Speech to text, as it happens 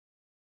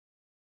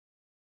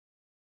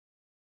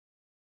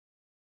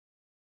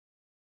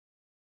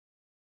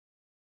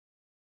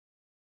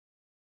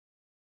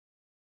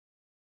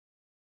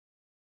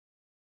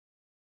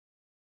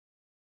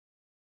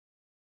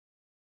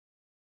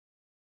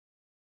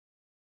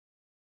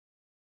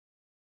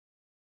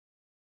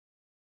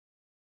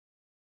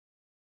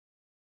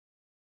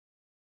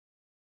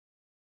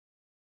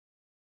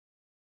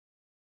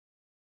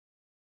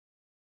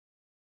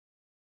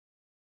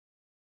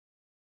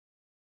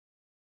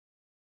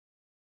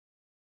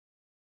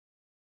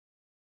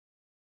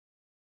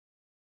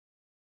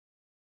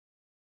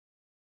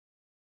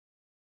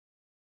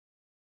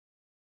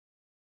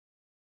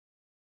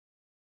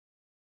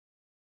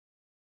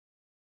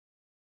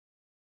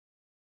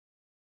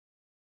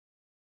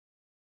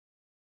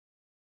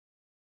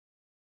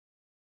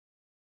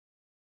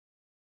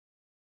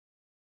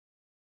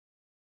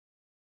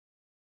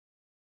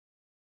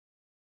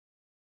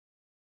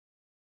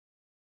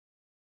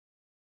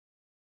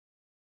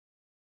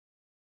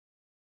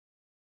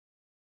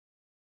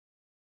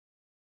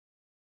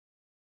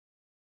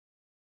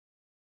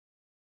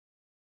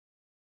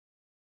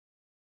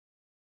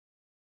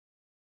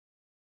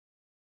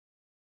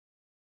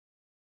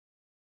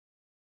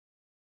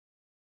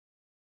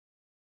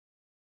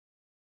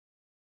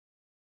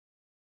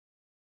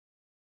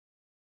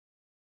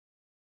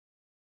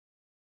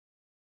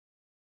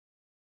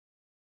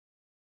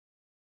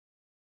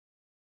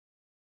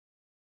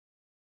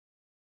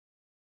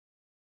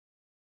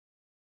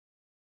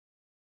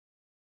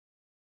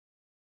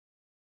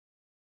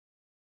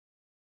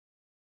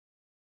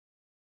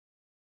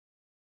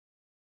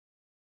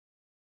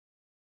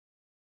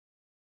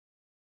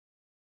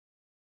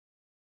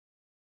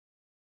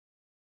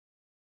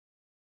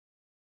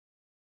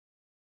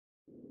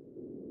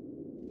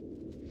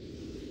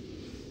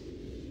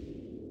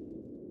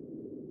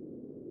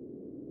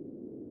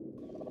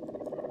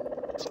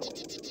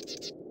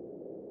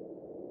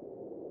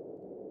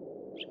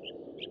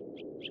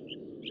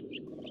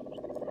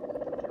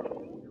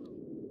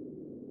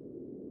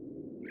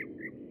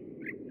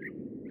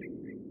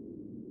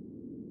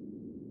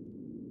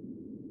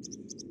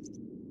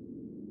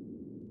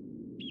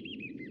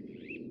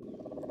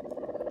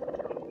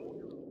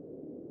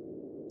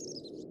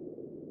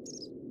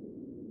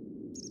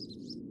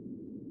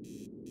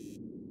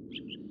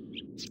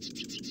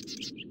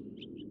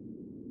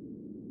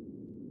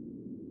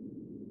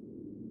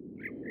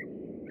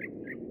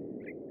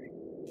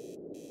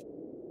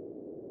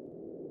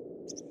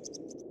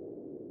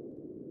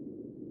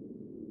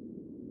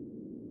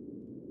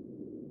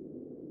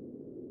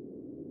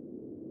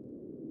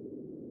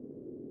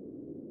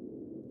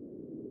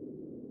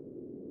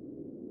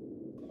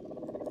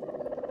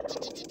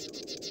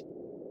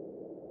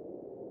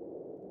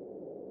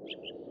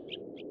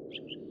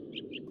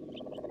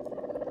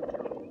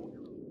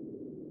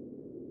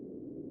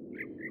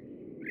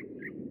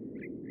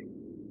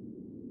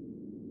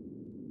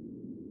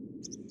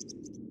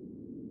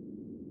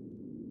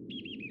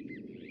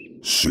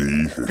Sí,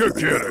 jefe. ¿Qué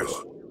quieres?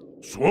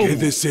 ¿Qué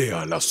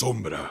desea la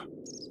sombra?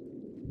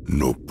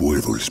 No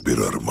puedo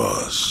esperar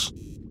más.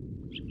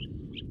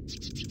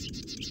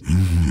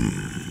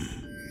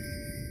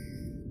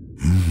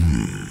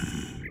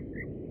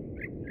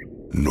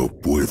 No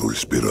puedo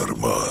esperar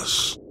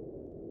más.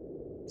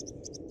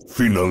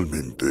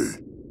 Finalmente.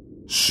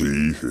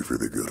 Sí, jefe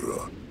de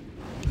guerra.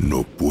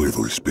 No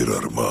puedo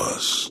esperar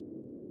más.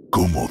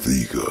 Como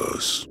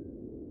digas.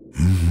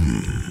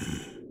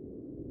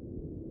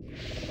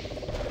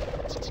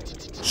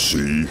 Sí,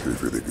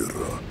 jefe de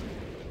guerra.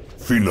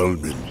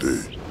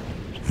 Finalmente.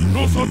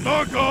 ¡Nos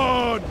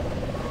atacan!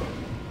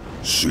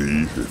 Sí,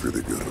 jefe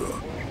de guerra.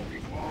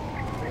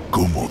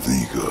 Como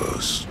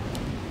digas.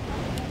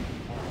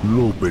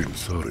 Lo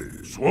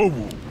pensaré.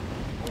 ¡Suobu!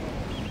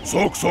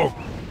 ¡Sok!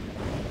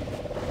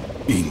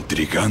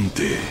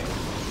 Intrigante.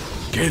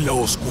 Que la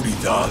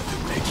oscuridad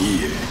me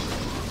guíe.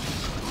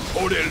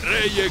 ¡Por el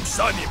rey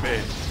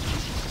exánime!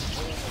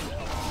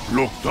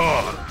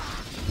 ¡Loctar!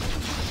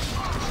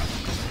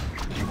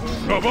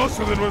 ¡La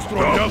base de nuestro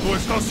aliado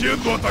está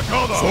siendo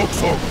atacada!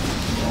 ¡Sok!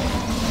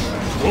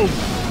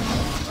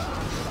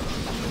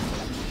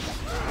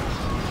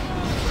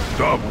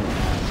 ¡Dabu!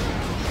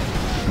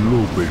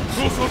 Lo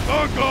pensaré. ¡Nos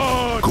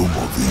atacan!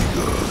 Como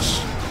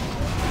digas.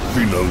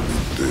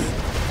 Finalmente.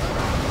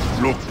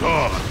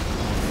 ¡Loctar!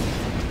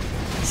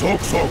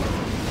 ¡Sok!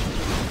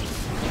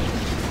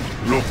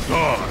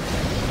 ¡Loctar!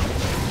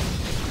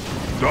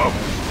 ¡Dabu!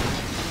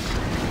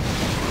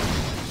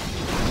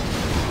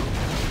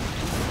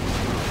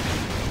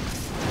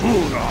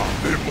 ¡Hora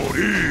de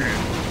morir!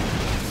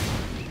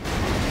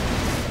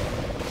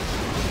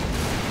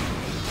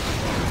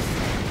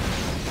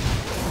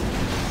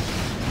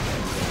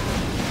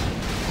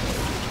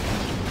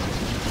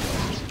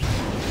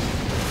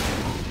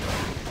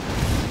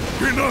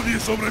 ¡Que nadie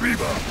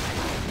sobreviva!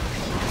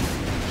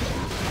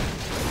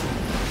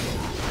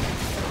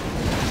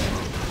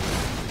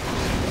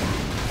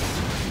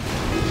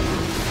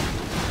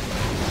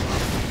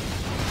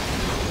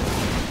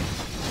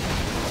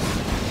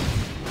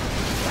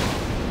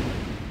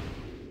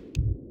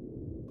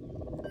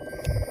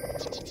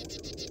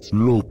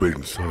 Lo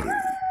pensaré.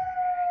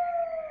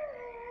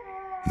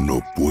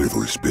 No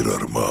puedo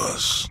esperar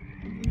más.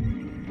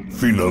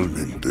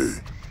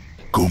 Finalmente,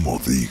 como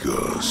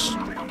digas.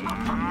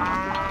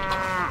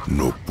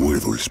 No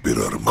puedo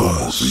esperar más.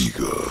 Como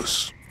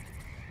digas.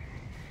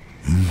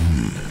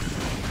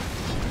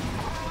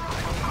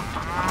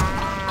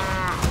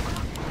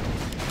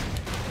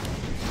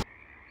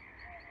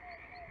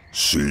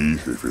 Sí,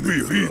 jefe de ¡Mi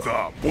guerra.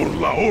 vida por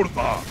la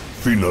Horda!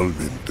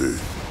 Finalmente.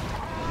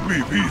 ¡Mi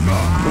vida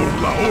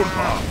por la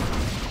Horda!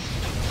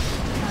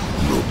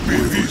 No ¡Mi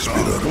puedo vida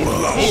esperar por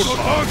la más.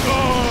 Horda!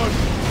 ¡Atacan!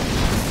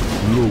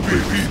 Lo ¡Mi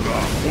vida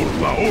por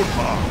la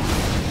Horda!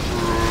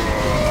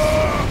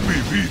 ¡Mi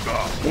vida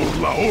por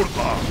la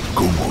Horda!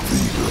 como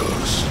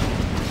digas.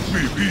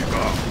 ¡Mi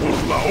vida por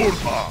la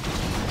Horda!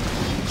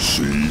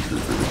 Sí,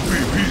 jefe de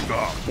 ¡Mi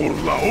vida por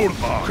la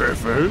Horda!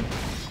 ¿Jefe?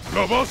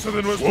 ¡La base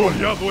de nuestro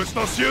aliado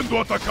está siendo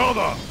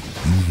atacada!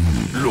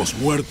 Los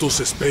muertos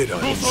esperan.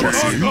 ¡Nos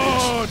impacientes.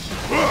 atacan!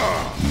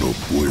 ¡Ah! No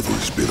puedo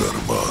esperar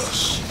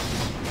más.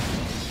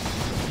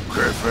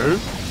 ¿Jefe?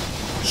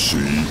 Sí,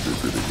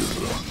 jefe de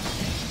guerra.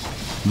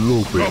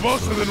 Lo ¡La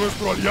base de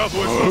nuestro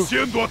aliado está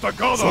siendo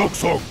atacada!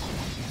 ¡Sok!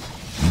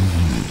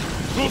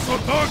 ¡Nos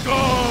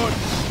atacan!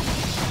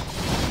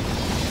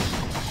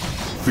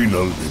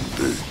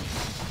 Finalmente.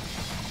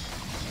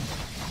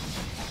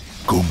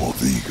 Como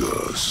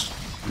digas.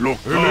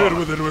 El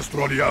héroe de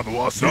nuestro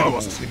aliado ha sido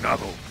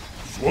asesinado.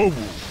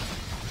 Suobu.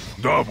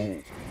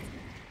 Dabu.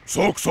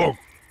 Sok.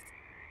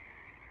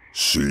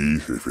 Sí,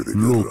 jefe de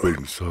guerra. Lo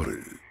pensaré.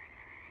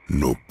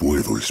 No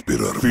puedo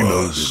esperar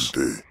más.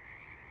 Finalmente.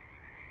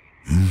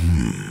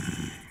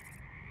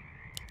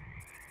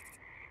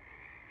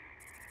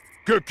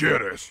 ¿Qué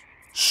quieres?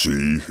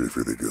 Sí,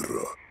 jefe de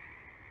guerra.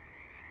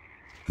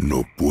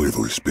 No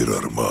puedo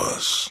esperar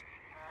más.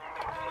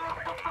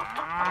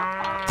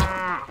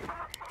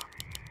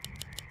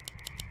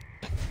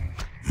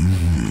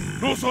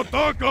 ¡Nos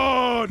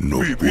atacan! No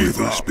 ¡Mi puedo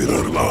vida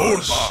esperar por la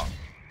más. Horda!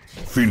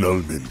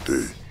 Finalmente.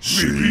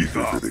 Sí,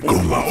 vida jefe de por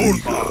como la Horda.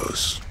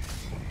 digas.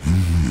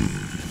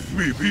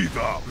 ¡Mi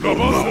vida! ¡La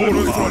base de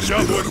nuestro puedo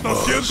aliado esperar está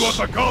más. siendo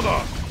atacada!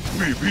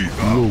 ¡Mi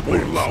vida Lo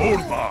por la pensaré.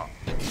 Horda!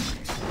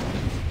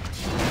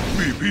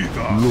 ¡Mi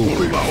vida Lo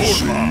por la pensé,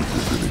 sí, Horda!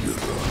 jefe de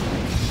guerra.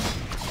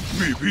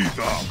 ¡Mi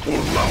vida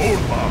por la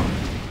Horda!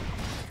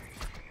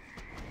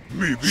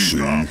 ¡Mi vida Sí,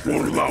 jefe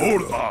por de la guerra.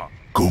 Horda!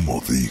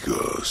 Como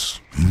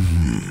digas.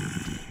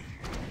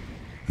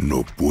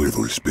 No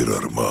puedo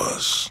esperar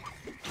más.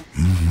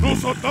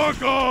 ¡Nos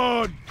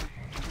atacan!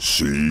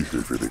 Sí,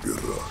 jefe de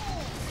guerra.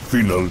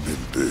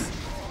 Finalmente.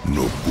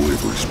 No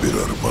puedo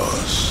esperar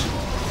más.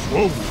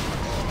 Swobu.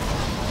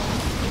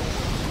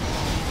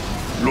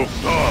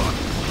 Loktar.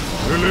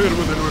 El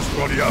héroe de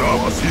nuestro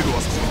aliado ha sido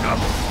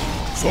asesinado.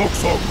 Sok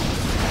Sok.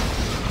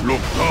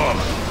 Loktar.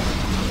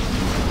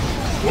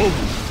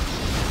 Swobu.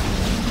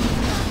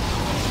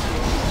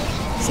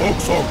 Sok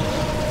Sok.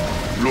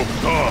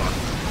 Loktar.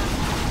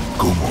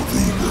 Como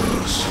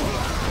digas.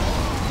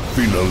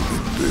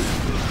 Finalmente.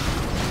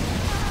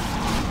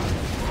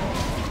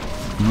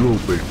 Lo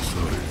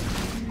pensaré.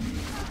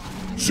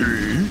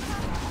 ¿Sí?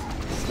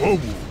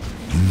 Swobu.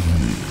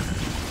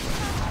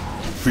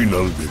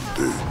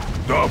 Finalmente.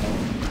 Dabu.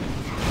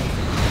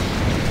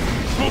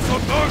 ¡Nos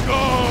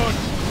atacan!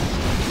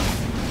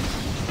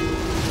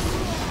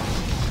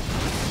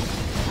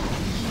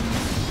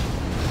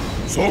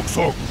 Sok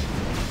Sok.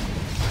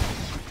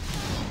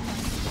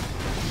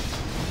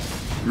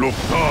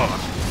 Loktar.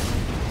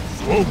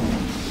 Swobu.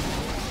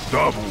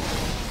 Dabu.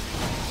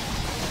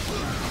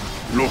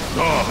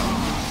 Loktar.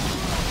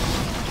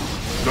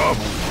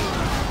 Dabu.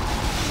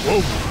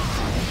 Swobu.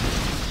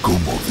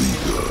 Como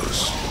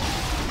digas.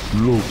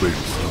 Lo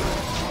pensaré.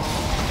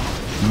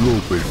 Lo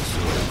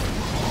pensaré.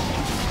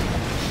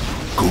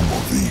 Como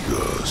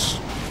digas.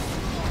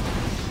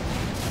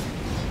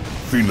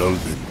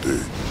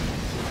 Finalmente.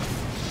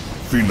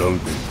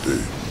 Finalmente.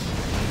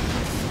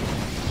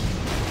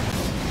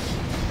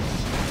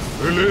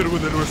 El héroe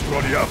de nuestro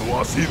aliado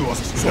ha sido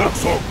asesinado.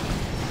 Sok Sok.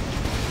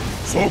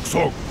 Sok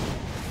Sok.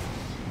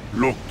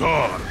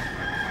 Loktar.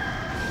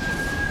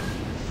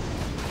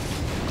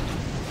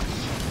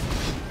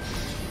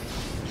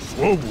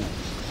 Swobu.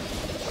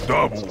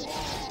 Dabu.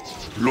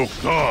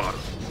 Loktar.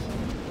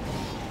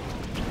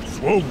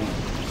 Swobu.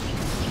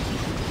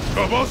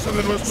 La base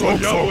de nuestro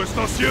aliado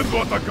está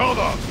siendo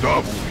atacada.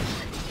 Dabu.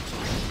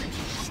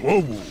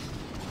 Swobu.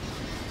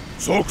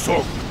 Sok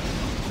Sok.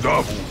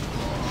 Dabu.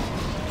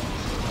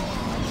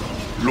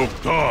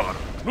 Loktar.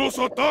 ¡Nos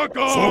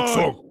atacan! Sok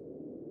Sok.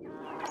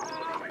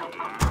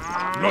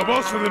 La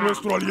base de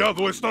nuestro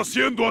aliado está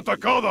siendo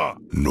atacada.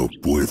 No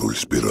puedo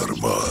esperar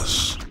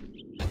más.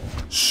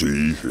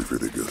 Sí, jefe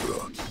de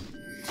guerra.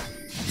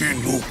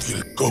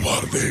 Inútil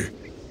cobarde.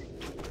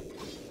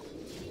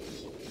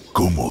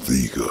 Como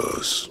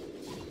digas.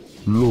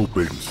 Lo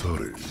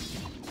pensaré.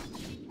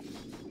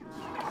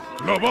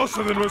 La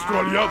base de nuestro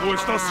aliado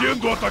está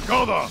siendo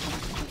atacada.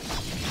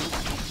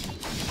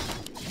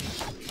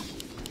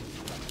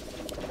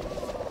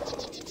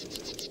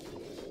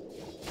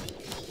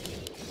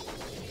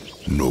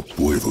 No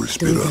puedo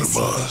esperar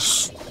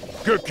más.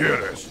 ¿Qué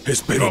quieres?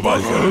 Espero La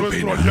base valga de la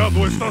nuestro pena.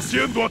 aliado está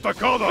siendo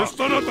atacada.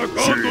 ¡Están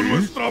atacando ¿Sí?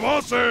 nuestra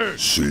base!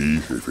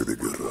 Sí, jefe de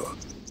guerra.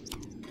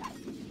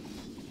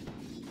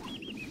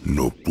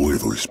 No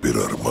puedo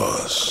esperar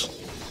más.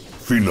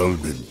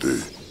 Finalmente.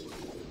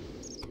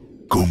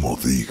 Como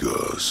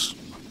digas.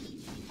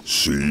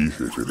 Sí,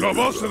 jefe de La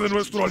guerra. base de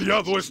nuestro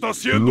aliado está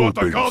siendo Lo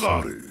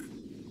atacada. pensaré.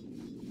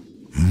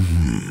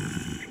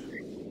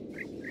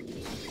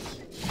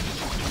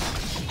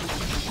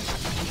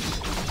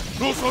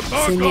 ¡Nos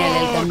Señala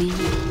el atacan! camino.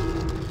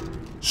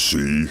 Sí,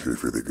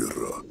 jefe de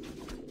guerra.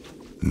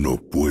 No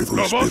puedo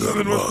La esperar base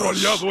de nuestro más.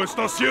 aliado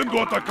está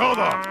siendo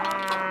atacada.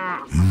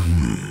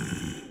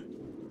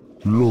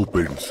 Lo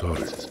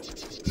pensaré.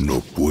 No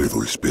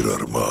puedo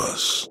esperar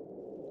más.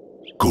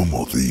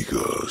 Como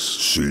digas.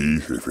 Sí,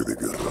 jefe de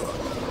guerra.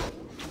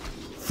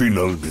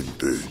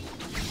 Finalmente.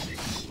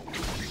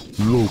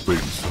 Lo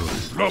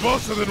pensaré. La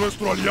base de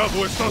nuestro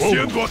aliado está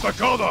siendo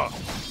atacada.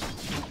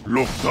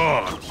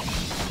 Loktar.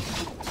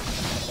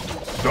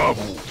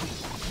 Dabu.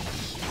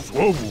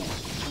 Swobu.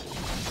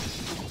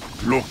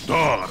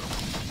 Loktar.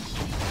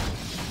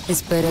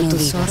 Espero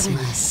tus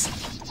órdenes.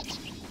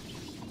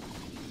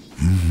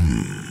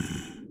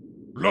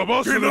 La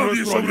base de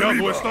nuestro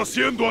aliado está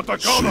siendo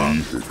atacada.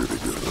 Sí, jefe de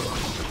guerra.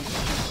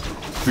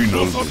 ¡Nos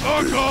Finalmente.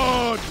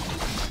 atacan!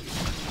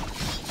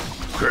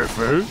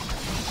 ¿Jefe?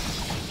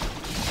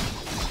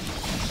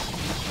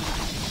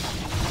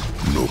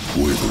 No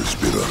puedo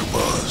esperar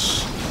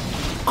más.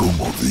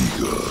 Como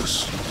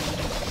digas.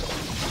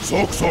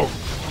 Sok Sok.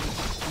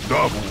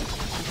 Dabu.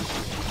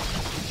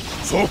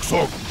 Sok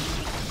Sok.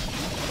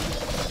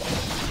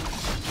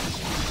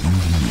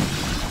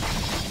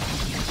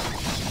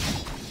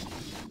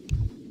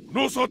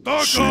 ¡Nos Sí,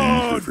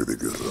 atacan! jefe de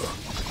guerra.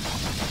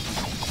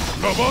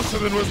 La base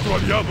de nuestro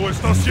aliado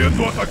está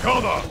siendo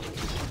atacada.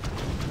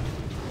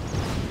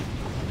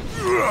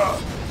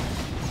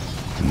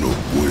 No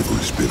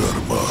puedo esperar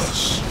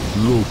más.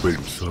 Lo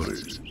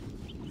pensaré.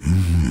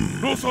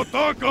 ¡Nos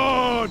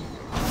atacan!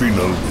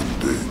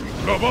 Finalmente.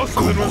 La base de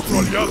Como nuestro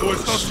aliado digas.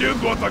 está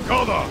siendo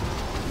atacada.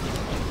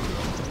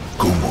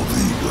 Como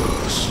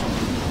digas.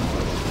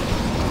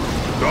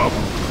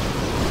 Dabu.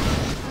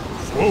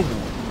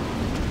 Swobu.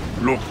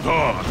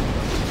 Loktar.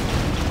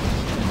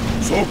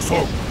 Sok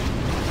Sok.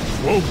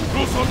 Swobu.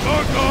 ¡Nos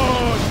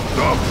atacan!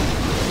 Dabu.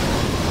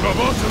 La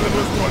base de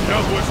nuestro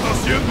aliado está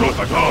siendo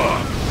atacada.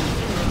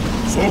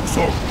 Sok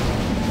Sok.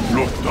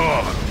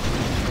 Loktar.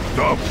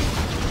 Dabu.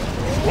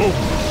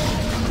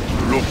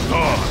 Swobu.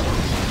 Loktar.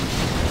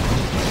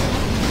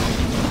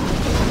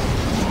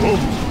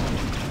 Swobu.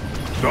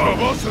 La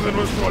base de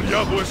nuestro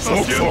aliado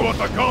está siendo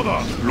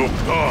atacada.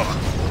 Loktar.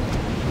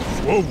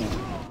 Swobu.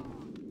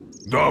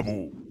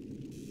 Dabu.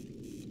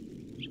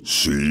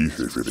 Sí,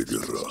 jefe de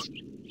guerra.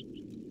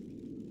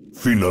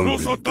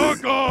 Finalmente, ¡Nos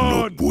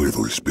atacan! no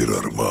puedo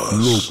esperar más.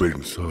 Lo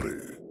pensaré.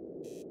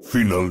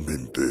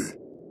 Finalmente.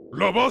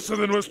 La base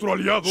de nuestro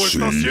aliado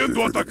está Sí,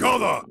 siendo jefe de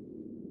atacada.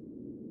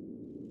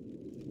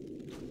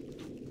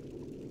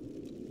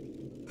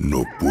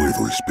 No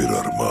puedo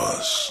esperar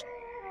más.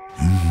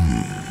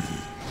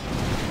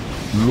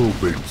 Lo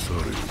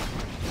pensaré.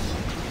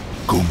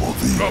 Como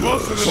La digas.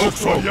 base de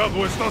nuestro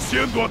aliado está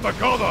siendo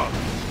atacada.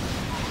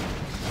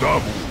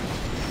 Dabu.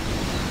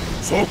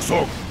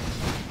 Sok.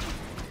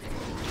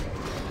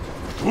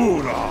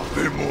 ¡Hora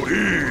de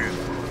morir!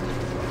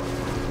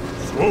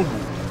 Swobu.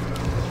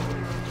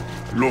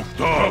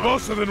 Loktar. La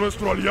base de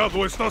nuestro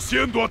aliado está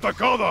siendo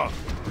atacada.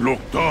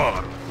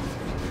 Loktar.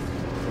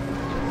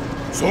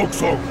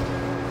 Sok.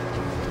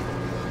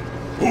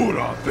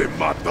 ¡Hora de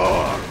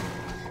matar!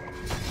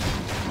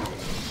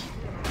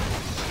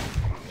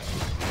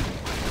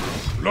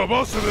 La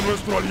base de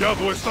nuestro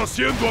aliado está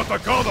siendo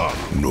atacada.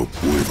 No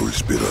puedo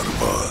esperar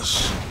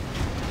más.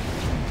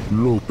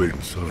 Lo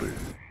pensaré.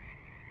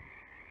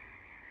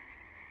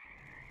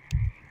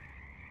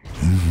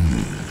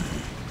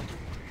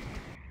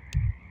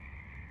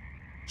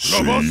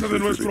 La base de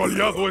nuestro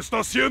aliado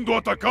está siendo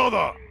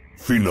atacada.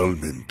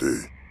 Finalmente.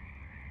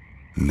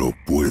 No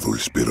puedo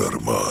esperar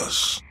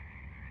más.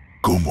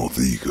 Como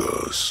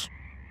digas.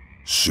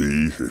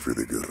 Sí, jefe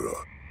de guerra.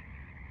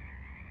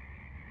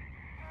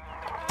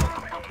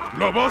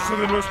 La base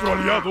de nuestro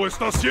aliado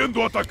está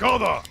siendo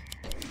atacada.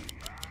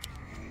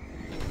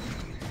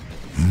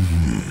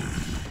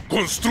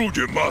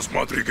 Construye más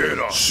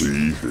madrigueras.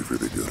 Sí, jefe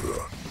de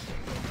guerra.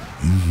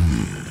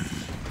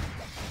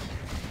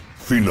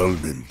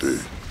 Finalmente.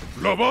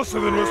 La base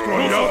de nuestro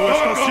aliado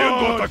está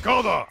siendo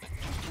atacada.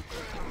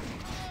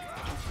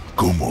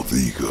 Como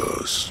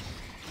digas.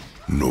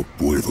 No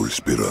puedo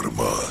esperar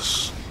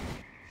más.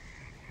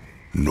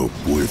 No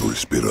puedo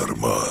esperar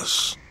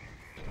más.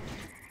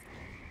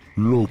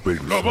 Lo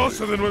pensaré. La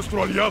base de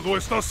nuestro aliado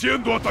está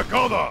siendo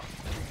atacada.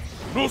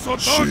 ¡Nos Sí,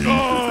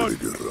 atacan!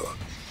 jefe de guerra.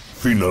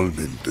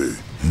 Finalmente.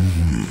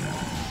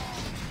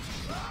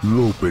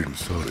 Lo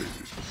pensaré.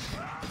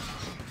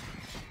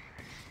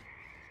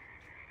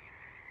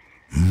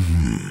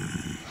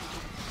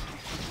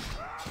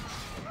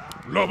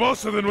 La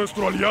base de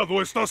nuestro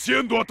aliado está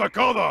siendo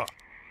atacada.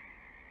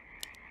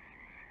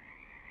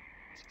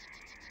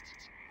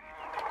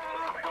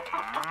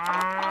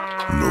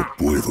 No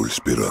puedo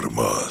esperar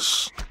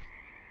más.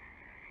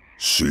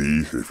 Sí,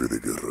 jefe de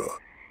guerra.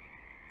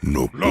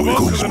 No La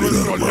puedo base de nuestro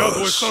esperar aliado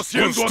más. está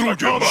siendo Construye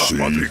atacada. más Sí, jefe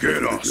de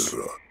madrigueras.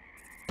 guerra.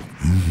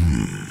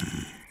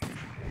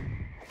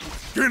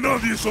 ¡Que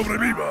nadie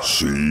sobreviva!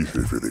 Sí,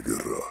 jefe de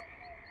guerra.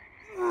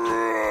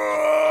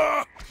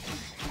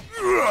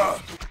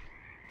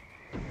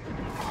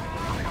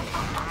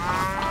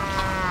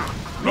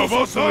 La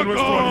base de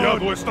nuestro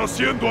aliado está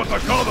siendo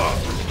atacada.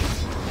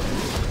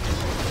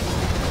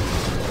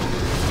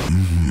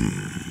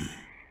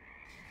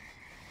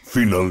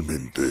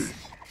 Finalmente.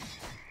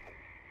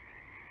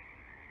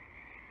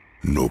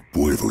 No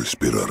puedo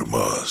esperar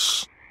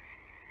más.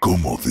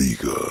 Como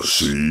digas.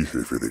 Sí,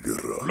 jefe de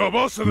guerra. La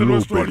base de Lo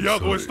nuestro aliado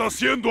pensaré. está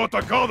siendo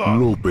atacada.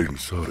 Lo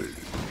pensaré.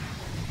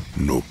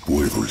 No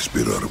puedo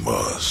esperar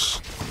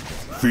más.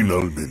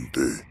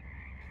 Finalmente.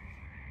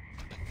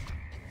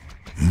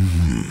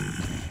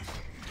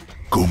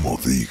 Como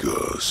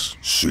digas.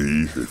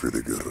 Sí, jefe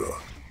de guerra.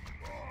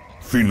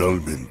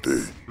 Finalmente.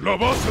 La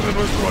base de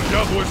nuestro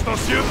aliado está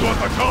siendo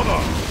atacada.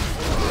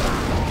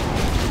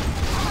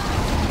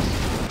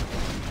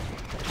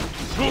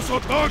 ¡Nos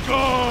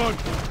atacan!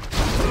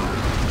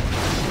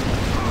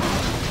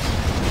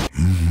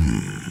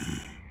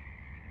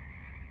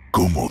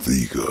 Como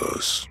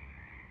digas.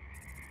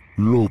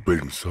 Lo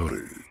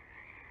pensaré.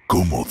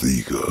 Como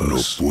digas.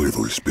 No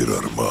puedo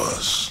esperar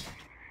más.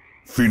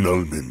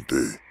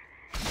 Finalmente.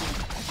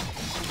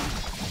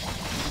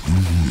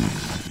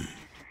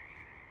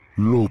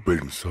 Lo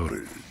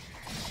pensaré.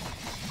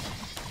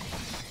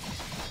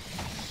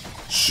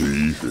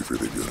 Sí, jefe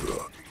de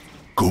guerra.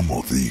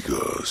 Como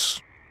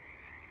digas.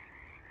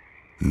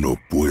 No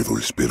puedo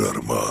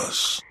esperar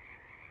más.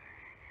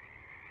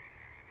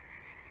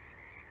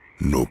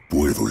 No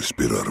puedo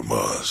esperar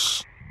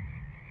más.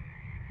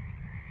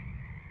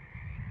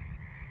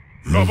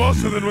 La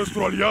base de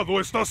nuestro aliado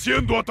está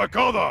siendo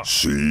atacada.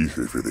 Sí,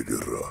 jefe de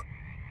guerra.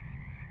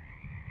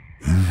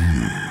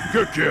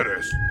 ¿Qué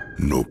quieres?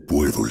 No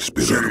puedo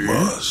esperar ¿Sí?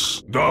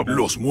 más. Dabu.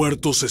 Los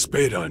muertos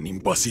esperan,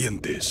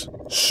 impacientes.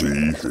 Sí,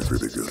 jefe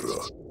de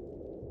guerra.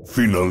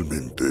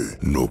 Finalmente,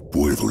 no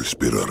puedo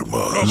esperar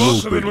más. La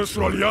base Lo de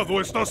nuestro pensaré.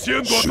 aliado está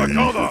siendo Sí,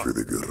 atacada. jefe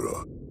de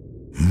guerra.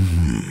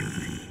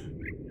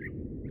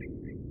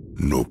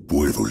 No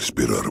puedo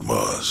esperar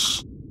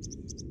más.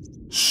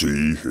 Sí,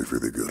 jefe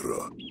de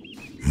guerra.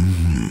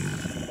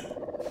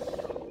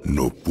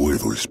 No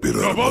puedo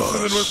esperar La base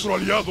más. de nuestro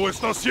aliado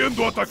está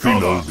siendo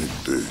atacada.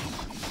 Finalmente,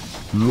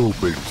 lo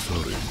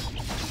pensaré.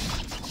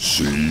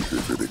 Sí,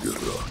 jefe de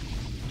guerra.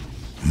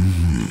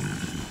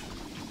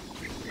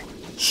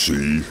 Sí,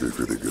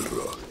 jefe de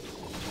guerra.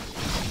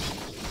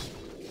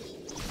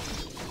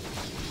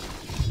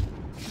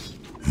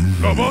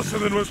 La base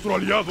de nuestro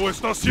aliado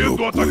está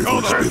siendo No puedo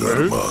atacada.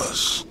 esperar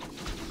más.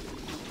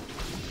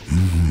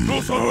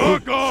 ¡Nos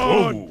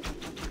atacan!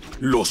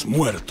 Los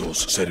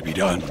muertos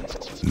servirán.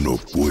 No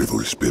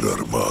puedo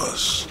esperar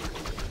más.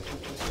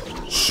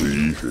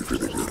 Sí, jefe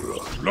de guerra.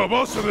 La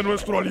base de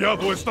nuestro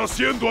aliado está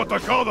siendo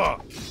atacada.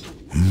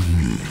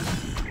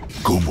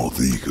 Como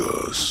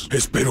digas.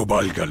 Espero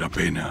valga la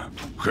pena.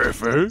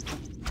 ¿Jefe?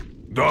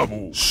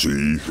 Dabu. Sí,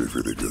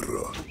 jefe de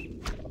guerra.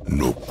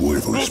 No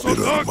puedo ¡Nos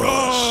esperar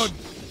más.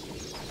 atacan!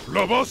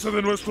 La base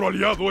de nuestro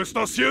aliado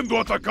está siendo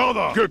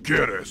atacada. ¿Qué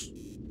quieres?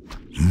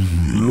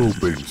 Lo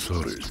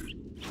pensaré.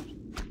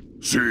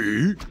 ¿Sí?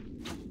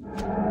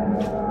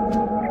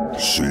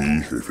 Sí,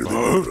 jefe de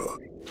guerra.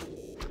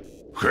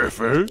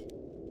 ¿Jefe?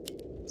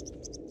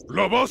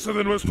 La base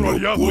de nuestro No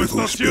aliado puedo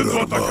está siendo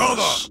esperar atacada.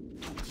 más.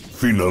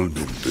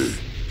 Finalmente.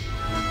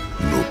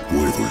 No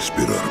puedo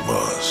esperar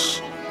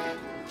más.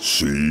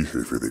 Sí,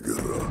 jefe de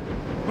guerra.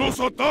 ¡Nos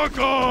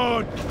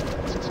atacan!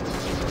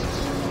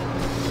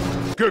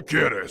 ¿Qué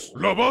quieres?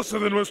 La base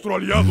de nuestro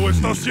aliado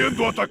está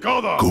siendo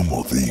atacada.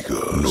 Como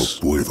digas. No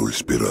puedo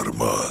esperar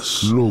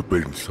más. Lo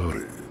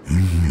pensaré.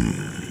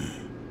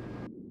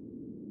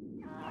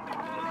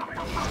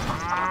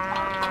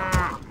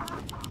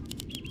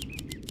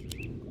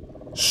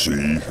 Sí,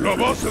 jefe La de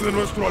base de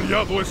nuestro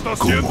aliado está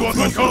 ¿Cómo siendo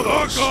atacada.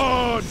 digas?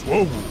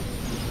 ¡Atacan!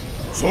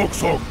 Sok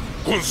Sok,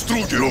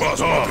 construye más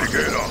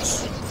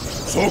madrigueras.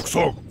 Sok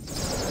Sok.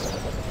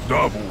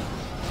 Dabu.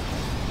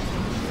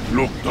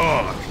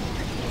 Loktar.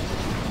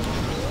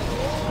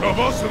 La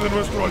base de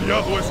nuestro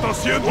aliado está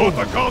siendo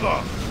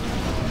atacada.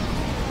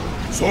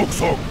 Sok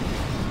Sok.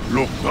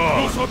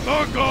 Loktar. ¡Nos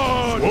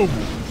atacan!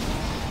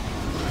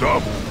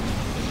 Dabu.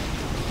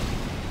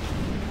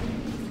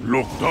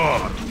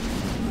 Loktar.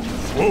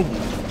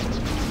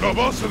 La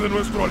base de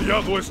nuestro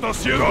aliado está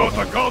siendo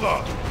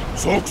atacada.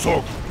 Sok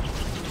Sok.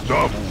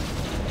 Dabu.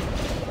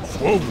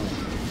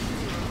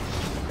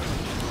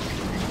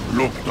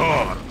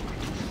 Loktar.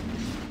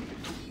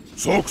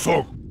 Sok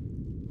Sok.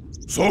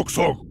 Sok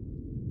Sok.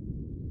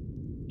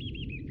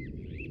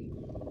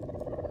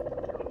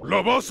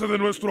 La base de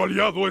nuestro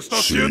aliado está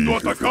Sí, siendo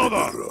jefe de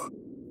atacada.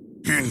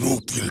 guerra.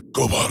 Inútil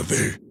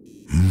cobarde.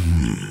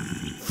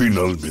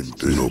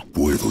 Finalmente. No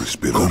puedo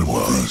esperar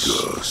más.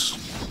 Digas.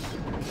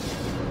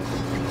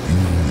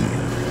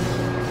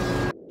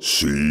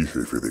 Sí,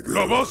 jefe de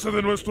guerra. La base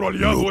de nuestro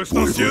aliado No está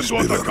puedo siendo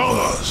esperar atacada.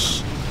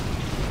 más.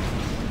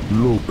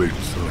 Lo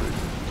pensaré.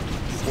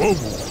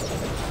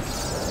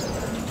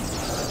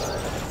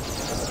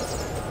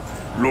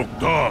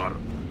 Loktar.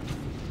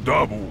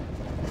 Dabu.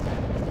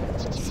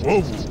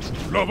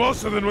 La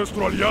base de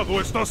nuestro aliado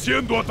está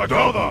siendo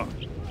atacada.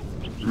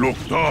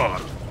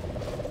 Loktar.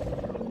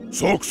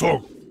 Sok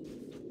Sok.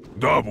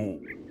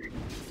 Dabu.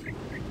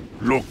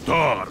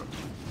 Loktar.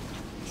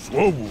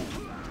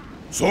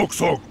 Sok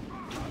Sok.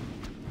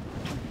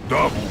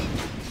 Dabu.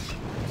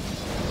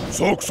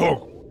 Sok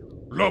Sok.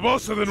 La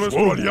base de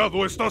nuestro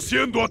aliado está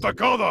siendo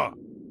atacada.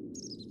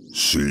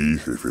 Sí,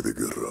 jefe de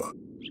guerra.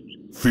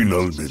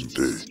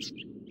 Finalmente.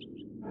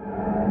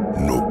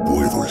 No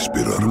puedo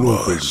esperar más.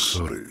 Lo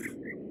pensaré.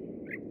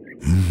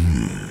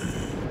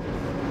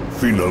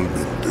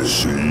 Finalmente.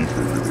 Sí,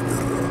 jefe de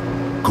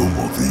guerra.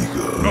 Como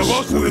digas. La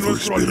base de puedo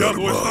nuestro esperar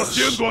aliado está más.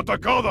 siendo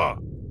atacada.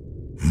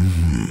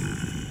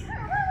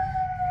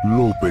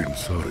 Lo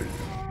pensaré.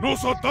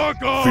 ¡Nos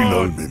atacan!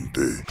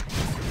 Finalmente.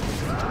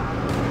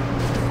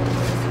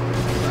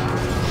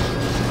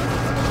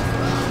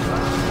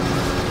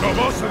 La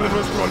base de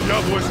nuestro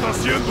aliado está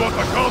siendo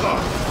atacada.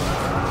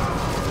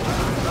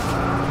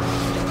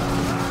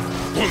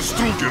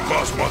 Construye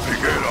más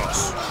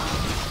madrigueras.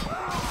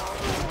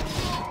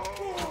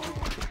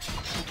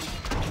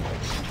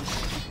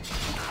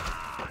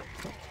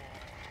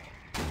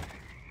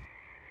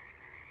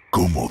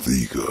 Como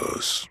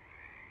digas.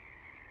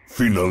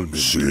 Finalmente.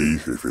 Sí,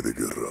 jefe de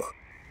guerra.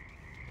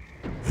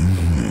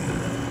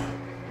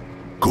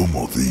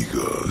 Como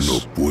digas.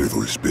 No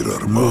puedo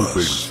esperar más. Lo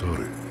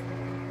pensaré.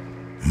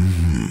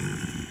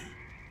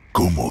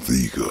 Como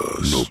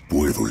digas. No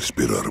puedo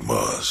esperar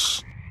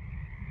más.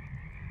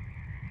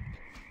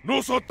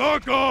 ¡Nos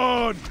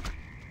atacan!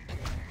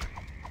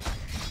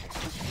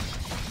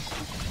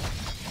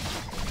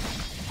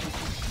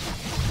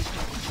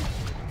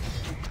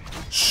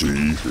 Sí,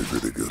 jefe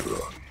de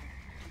guerra.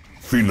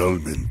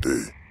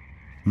 Finalmente.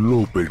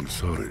 Lo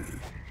pensaré.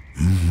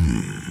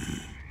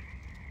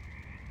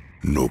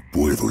 No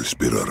puedo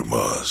esperar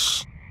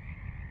más.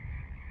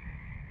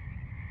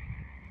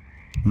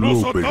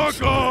 ¡Nos Lo pensaré.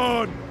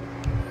 atacan!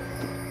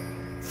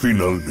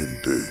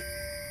 Finalmente.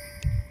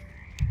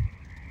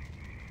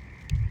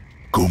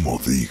 Como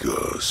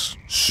digas.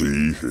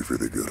 Sí, jefe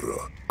de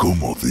guerra.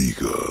 Como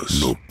digas.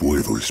 No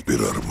puedo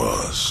esperar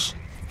más.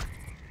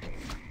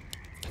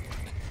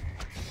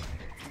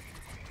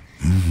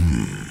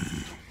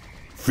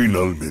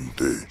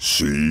 Finalmente,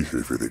 sí,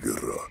 jefe de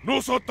guerra.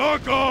 ¡Nos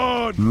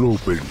atacan! Lo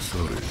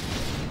pensaré.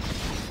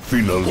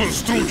 Finalmente.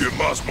 ¡Construye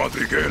más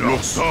madrigueras!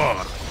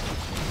 ¡Lothar!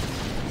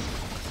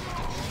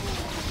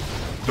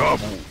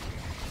 ¡Dabu!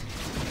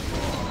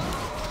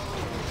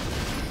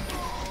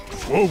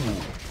 ¡Fobu!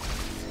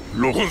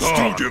 ¡Lothar!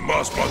 ¡Construye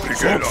más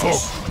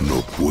madrigueras!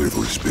 No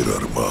puedo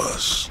esperar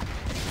más.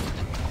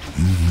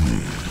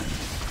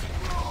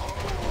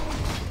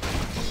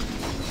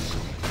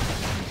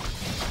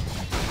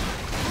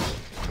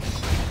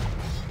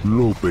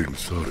 Lo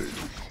pensaré.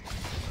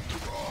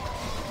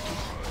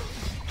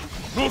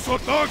 ¡Nos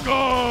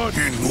atacan!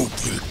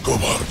 Inútil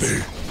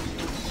cobarde.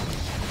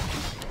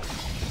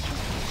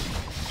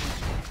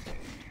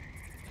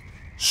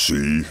 Sí,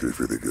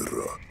 jefe de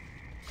guerra.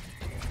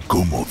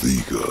 Como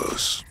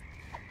digas.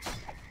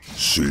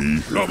 Sí,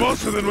 jefe ¡La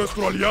base de guerra.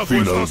 nuestro aliado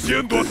Finalmente. está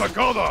siendo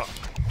atacada!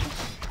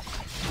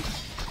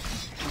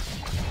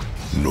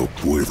 No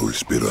puedo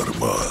esperar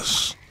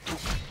más.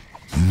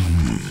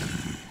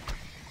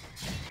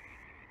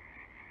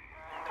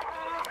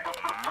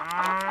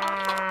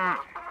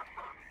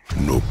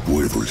 No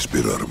puedo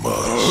esperar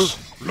más.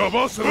 ¡La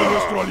base de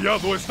nuestro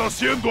aliado está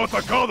siendo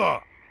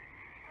atacada!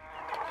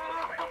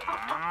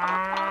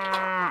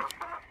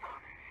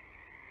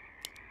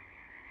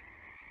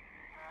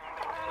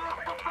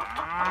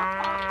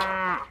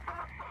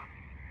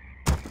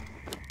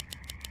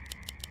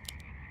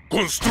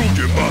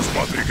 ¡Construye más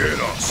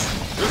madrigueras!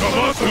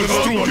 ¡La base de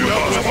nuestro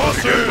aliado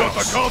está siendo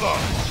atacada!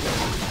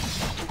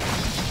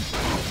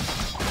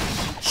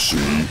 Sí,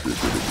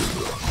 jefe de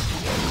guerra.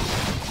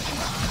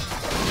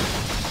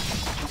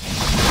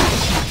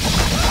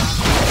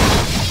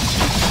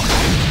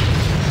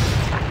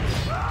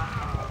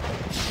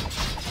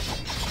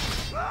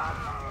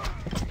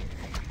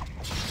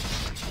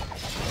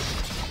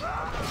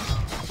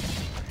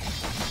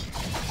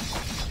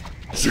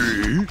 ¿Sí?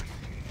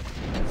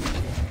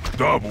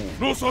 ¡Dabu!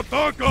 ¡Nos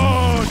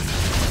atacan!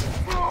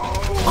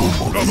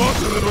 Como ¡La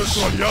base de digas.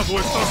 nuestro aliado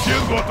está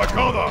siendo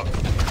atacada!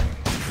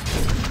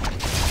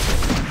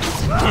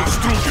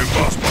 ¡Construye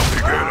más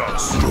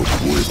madrigueras! No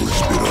puedo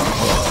esperar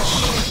más.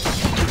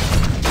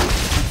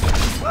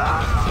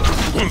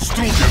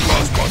 ¡Construye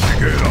más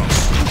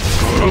madrigueras!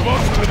 ¡La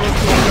base de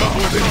nuestro aliado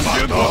está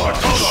siendo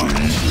atacada! Sí,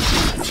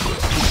 jefe de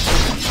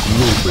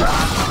guerra.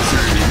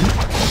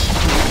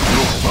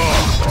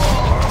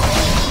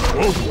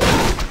 Lo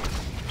pensaré.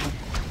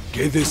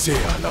 ¿Qué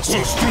desea la zona?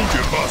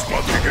 ¡Construye más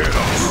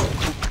madrigueras!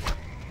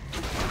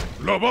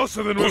 ¡La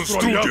base de nuestro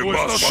aliado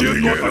está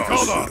siendo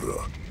atacada!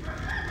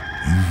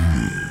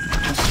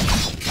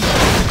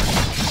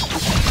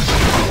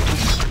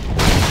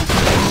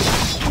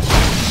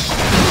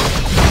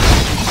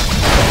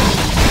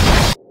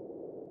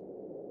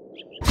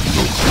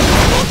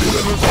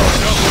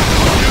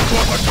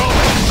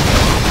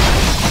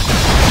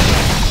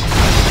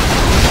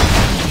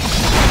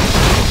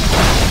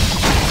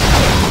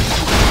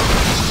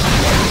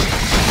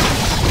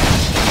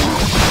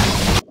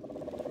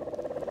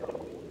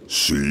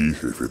 Sí,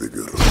 jefe de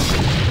guerra.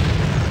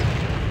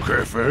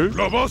 ¿Jefe?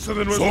 La base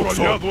de nuestro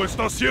aliado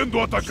está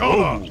siendo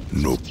atacada.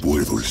 No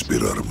puedo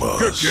esperar más.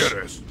 ¿Qué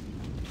quieres?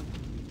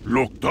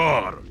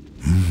 Lothar.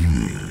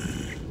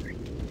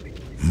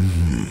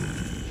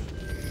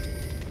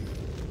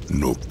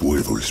 No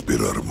puedo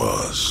esperar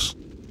más.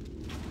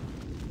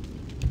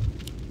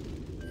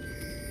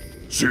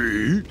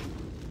 ¿Sí?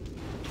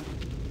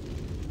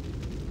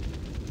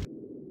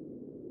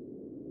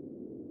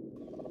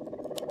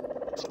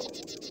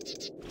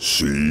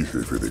 Sí,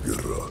 jefe de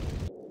guerra.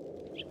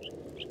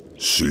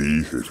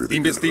 Sí, jefe de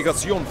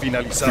Investigación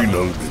finalizada. guerra.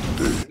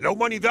 Finalmente. ¡La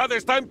humanidad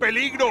está en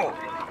peligro!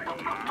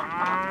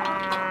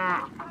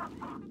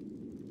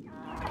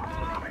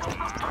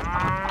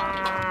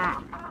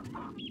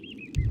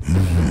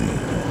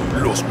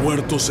 Los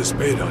muertos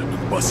esperan,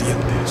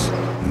 impacientes.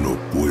 No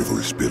puedo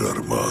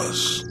esperar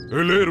más.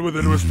 El héroe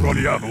de nuestro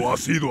aliado ha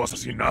sido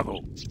asesinado.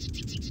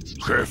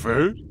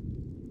 ¿Jefe?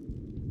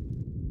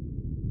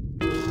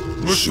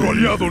 Nuestro Sí,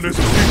 aliado jefe.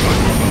 necesita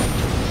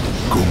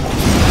ayuda. Como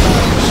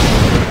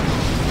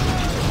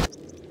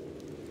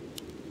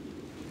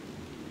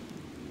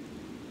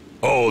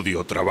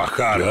Odio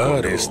trabajar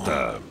con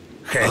esta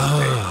gente.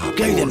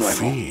 ¿Qué hay de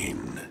nuevo?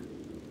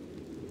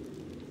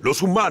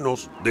 Los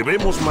humanos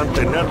debemos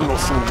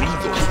mantenernos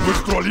unidos.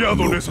 Nuestro aliado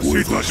no necesita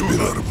puedo ayuda.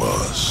 esperar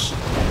más.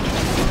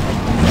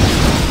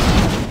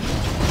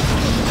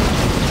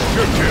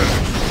 ¿Qué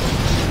quieres?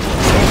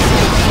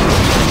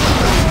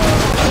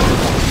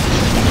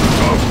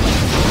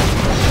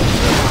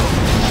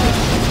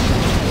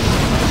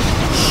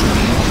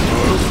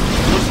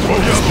 Nuestro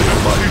aliado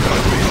necesita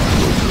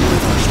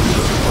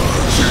ayuda.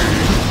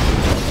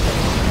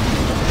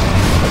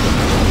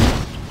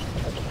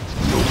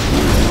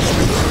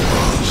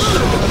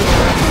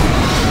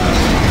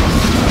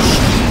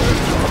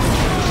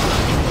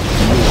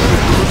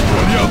 Nuestro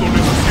aliado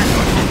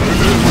necesita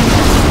ayuda.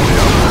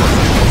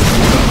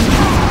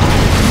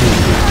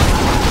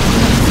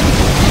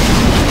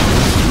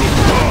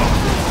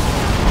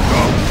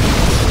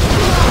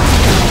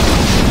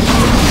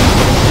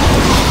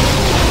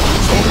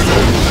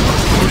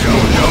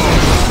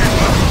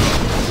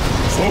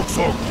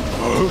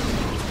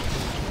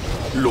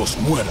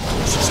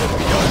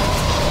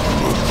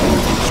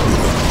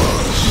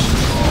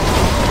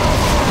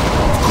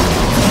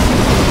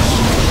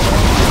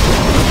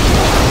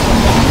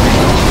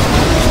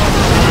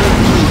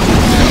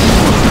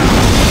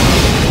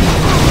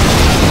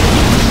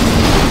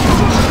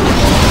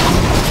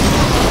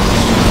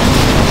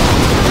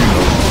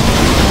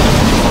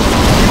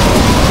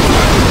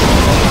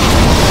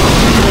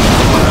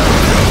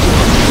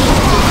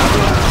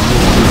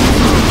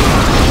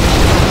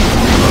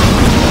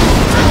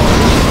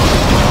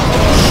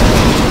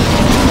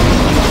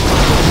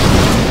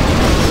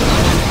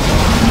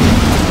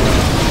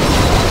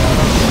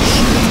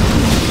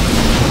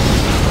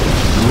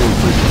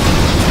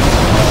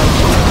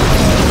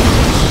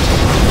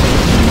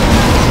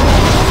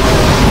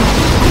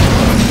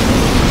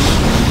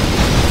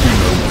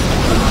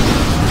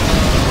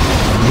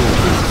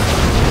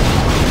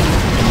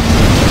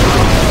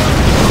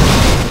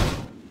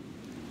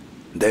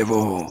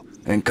 ¿Debo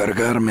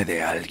encargarme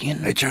de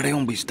alguien? Echaré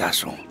un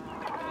vistazo.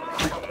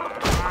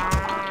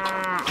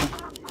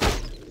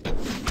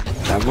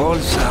 ¿La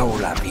bolsa o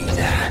la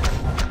vida?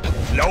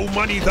 La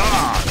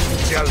humanidad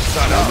se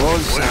alzará. ¿La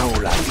bolsa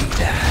o la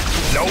vida?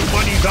 La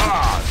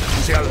humanidad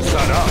se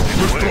alzará de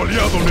nuevo. Nuestro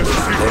aliado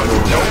necesita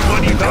La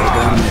humanidad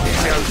encargarme de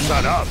se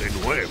alzará de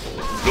nuevo.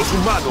 Los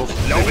humanos,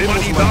 la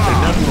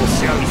humanidad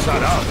se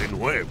alzará de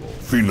nuevo.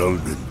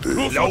 Finalmente,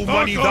 La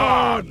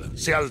humanidad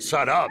se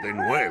alzará de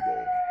nuevo.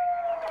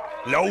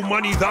 La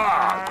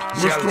humanidad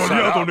se Nuestro alzará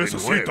aliado de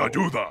necesita nuevo.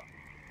 ayuda.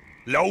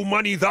 La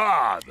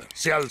humanidad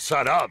se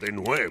alzará de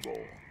nuevo.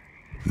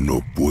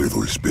 no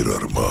puedo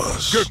esperar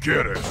más. ¿Qué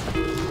quieres?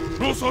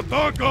 ¡Nos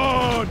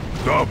atacan!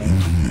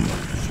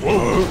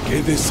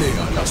 ¿Qué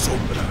desea la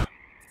sombra?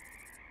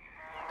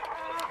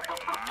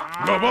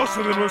 La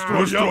base de nuestro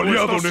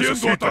aliado está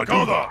siendo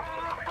atacada.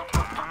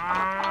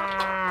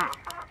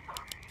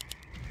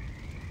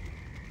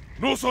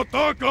 ¡Nos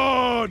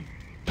atacan!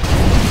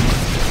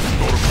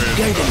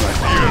 ¿Qué hay de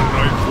nuevo?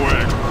 Tierra y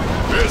fuego.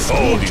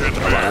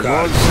 Escúchenme. La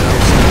bolsa.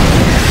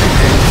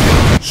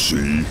 Sí,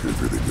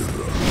 jefe de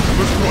guerra.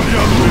 Nuestro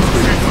aliado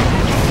necesita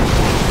ayuda.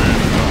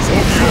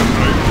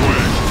 Tierra y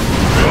fuego.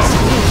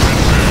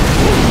 Escúchenme.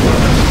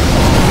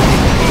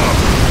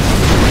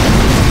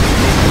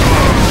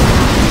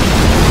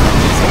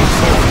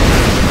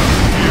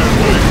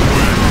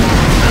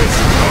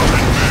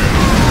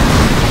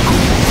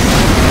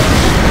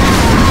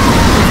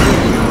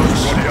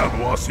 Nuestro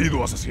aliado ha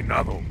sido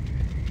asesinado.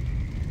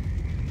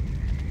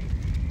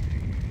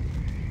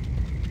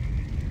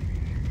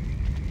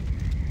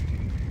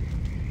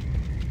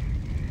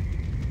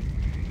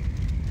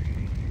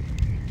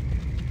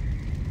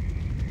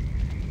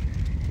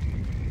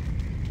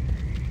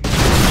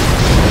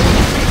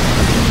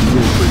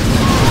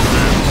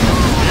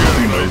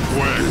 Tierra y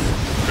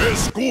fuego.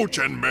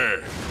 Escúchenme.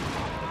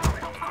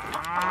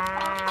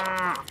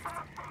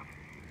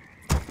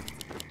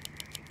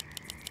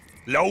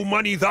 La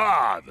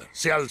humanidad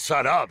se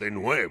alzará de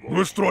nuevo.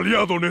 Nuestro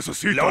aliado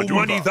necesita La ayuda.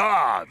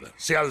 humanidad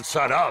se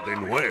alzará de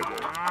nuevo.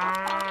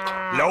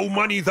 La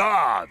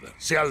humanidad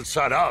se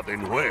alzará de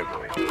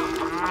nuevo.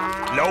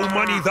 La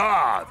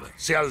humanidad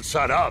se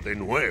alzará de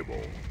nuevo.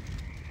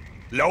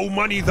 La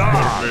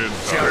humanidad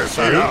se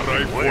alzará Tierra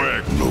de y nuevo.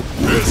 fuego.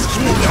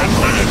 La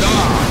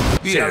humanidad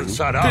se Bien,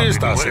 alzará ¿qué de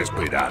estás nuevo.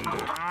 esperando?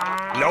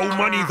 La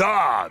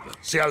humanidad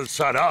se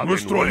alzará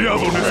Nuestro de nuevo.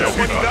 aliado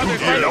necesita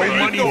ayuda. La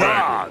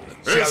humanidad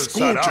se alzará de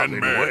Escúchenme.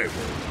 nuevo.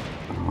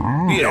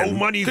 Bien, La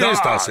humanidad ¿qué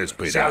estás se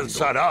esperando?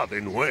 alzará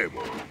de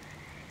nuevo.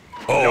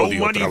 Odio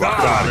humanidad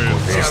trabajar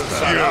con se esta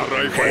alzará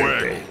Tierra y gente.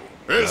 fuego.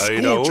 Ya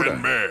era hora.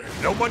 Escúchenme.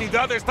 La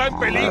humanidad está en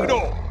peligro.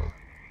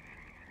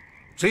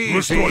 Sí,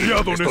 Nuestro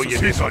aliado estoy en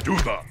necesita eso.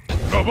 ayuda.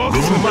 La base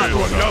Los de humanos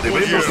nuestro aliado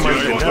debemos siendo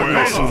mantenernos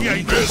atacada.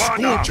 unidos.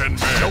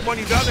 Escúchenme. La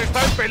humanidad está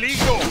en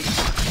peligro.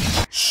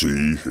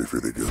 Sí, jefe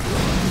de guerra.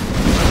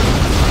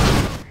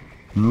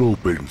 Lo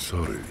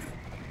pensaré.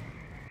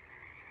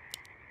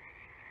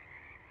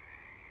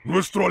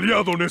 Nuestro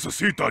aliado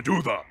necesita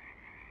ayuda.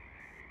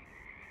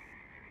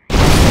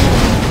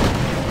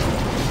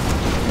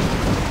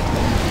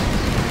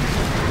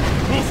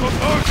 ¡Nos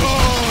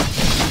atacan!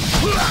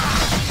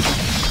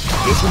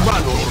 Los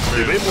humanos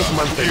debemos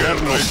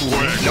mantenernos Tierra y unidos.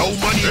 fuego. La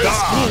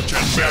humanidad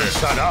Escúchenme. se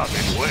alzará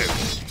de nuevo.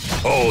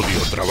 Odio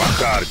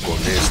trabajar con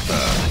esta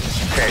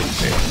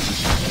gente.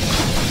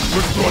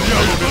 Nuestro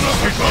aliado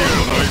necesita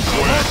ayuda.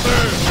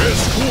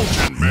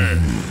 Escúchenme.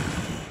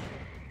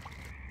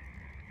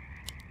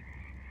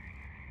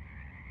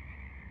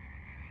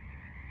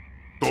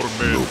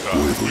 Tormenta,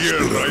 No puedo tierra y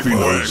esperar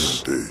fuego.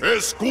 más.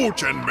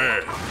 Escúchenme.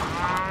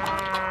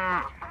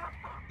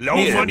 La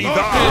Bien, humanidad ¿qué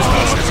se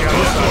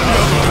alzará.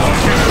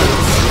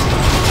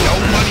 La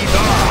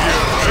humanidad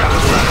se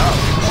alzará.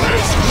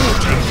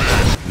 Escúchenme.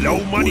 La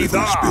puedo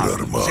humanidad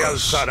esperar más. se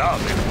alzará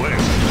de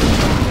nuevo.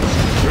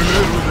 El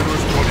héroe de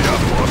nuestro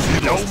aliado ha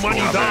sido La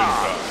humanidad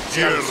se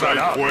Tierra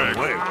alzará y de fuego.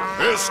 nuevo.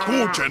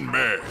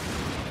 Escúchenme.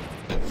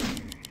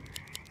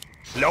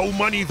 La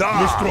humanidad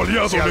Nuestro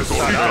aliado se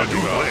necesita alzará de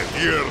ayuda. nuevo.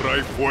 Tierra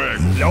y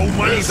fuego. La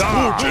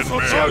humanidad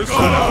Escúchenme. se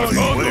alzará de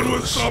Atacando nuevo.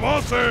 nuestra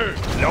base.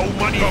 La La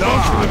humanidad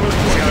base de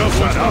nuestro se aliado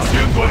alzará está de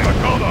siendo nuevo.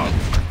 atacada.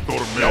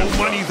 Tormenta, La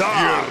humanidad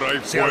tierra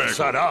y se fuego.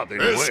 alzará de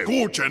nuevo.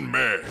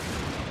 Escúchenme.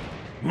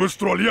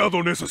 Nuestro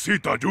aliado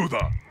necesita ayuda.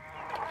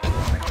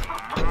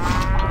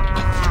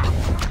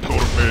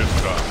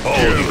 Tormenta,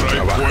 tierra y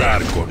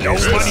fuego. La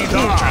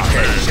humanidad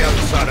se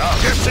alzará.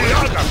 ¡Que se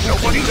haga! La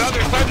humanidad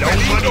está en peligro. La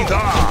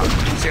humanidad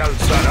se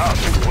alzará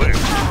de nuevo.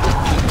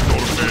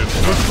 Tormenta,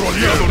 nuestro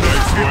aliado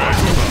necesita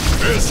ayuda.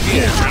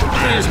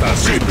 Escúchenme. Estas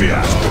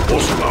espias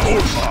os la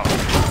honra.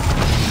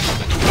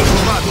 Los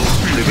humanos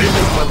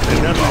debemos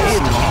mantenernos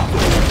unidos.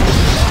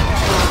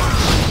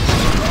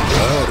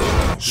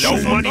 La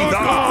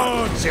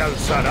humanidad se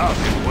alzará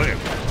de nuevo.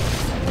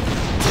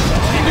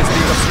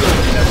 Investigación.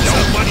 La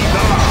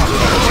humanidad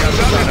se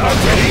alzará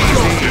de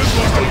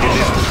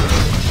nuevo.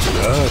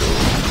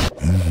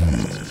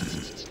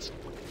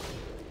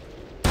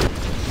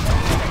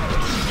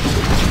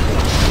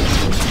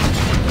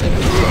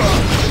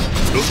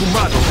 Los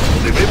humanos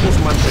debemos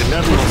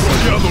mantenernos Nuestro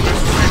aliado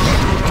necesita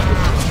ayuda.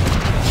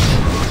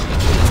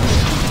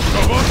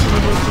 La base de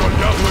nuestro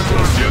aliado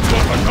está siendo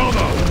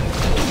atacada.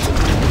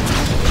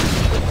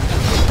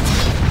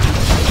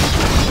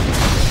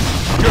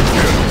 ¿Qué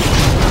quieres?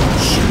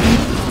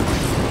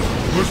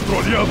 Nuestro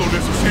aliado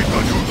necesita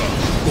ayuda.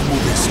 Como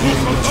decía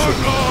 ¡Nos el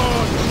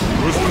atacan!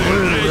 Nuestro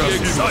héroe ha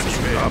sido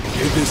asesinado.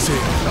 que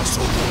desea la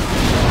sombra.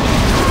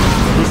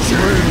 Nuestro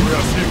héroe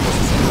ha sido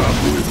asesinado.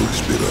 Puedo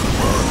esperar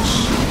más.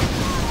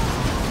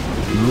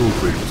 Lo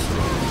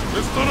pensará.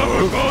 ¡Están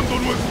atacando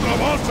nuestra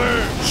base!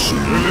 Sí.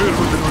 El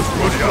héroe de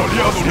nuestro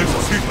aliado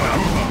necesita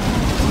ayuda.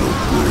 No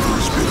puedo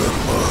esperar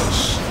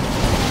más.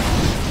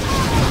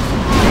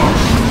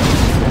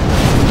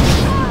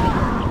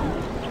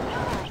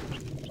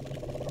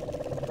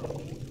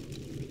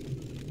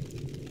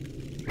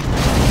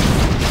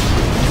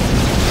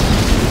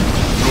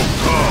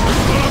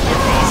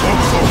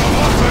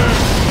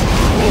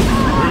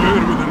 El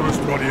héroe de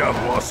nuestro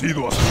aliado ha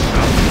sido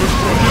asesinado.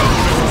 Nuestro aliado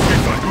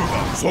necesita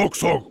ayuda. Sok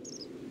Sok,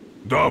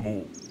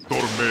 Dabu,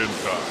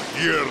 tormenta,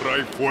 tierra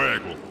y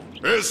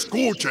fuego.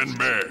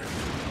 Escúchenme.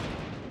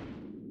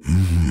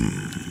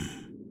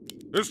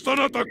 Están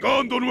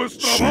atacando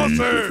nuestra Sí, base.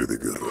 jefe de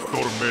guerra.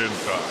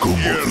 Tormenta, Como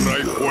tierra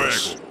y digas.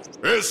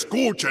 fuego.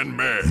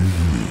 Escúchenme.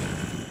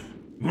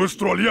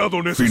 Nuestro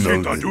aliado necesita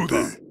ayuda.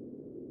 Finalmente.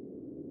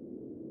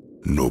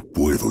 No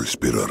puedo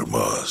esperar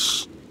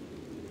más.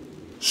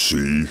 Sí,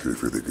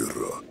 jefe de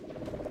guerra.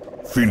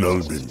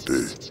 Finalmente.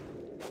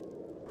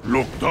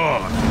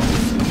 Loctar.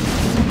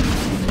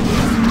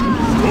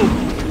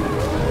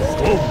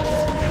 Stop.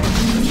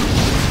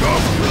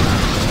 Dabu.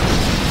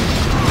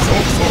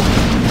 Sok Sok.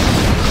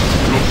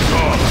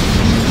 Loctar.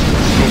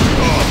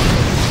 Loctar.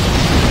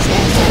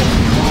 Sok Sok.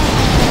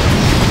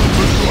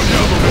 Nuestro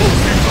aliado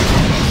necesita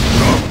ayuda.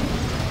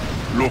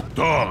 Dabu.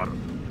 Loctar.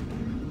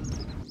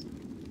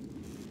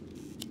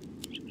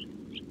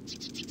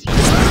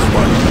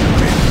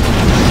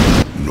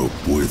 No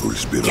puedo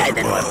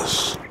esperar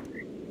más.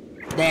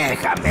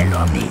 Déjamelo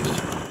a mí.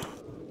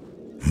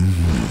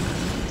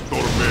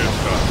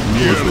 Tormenta.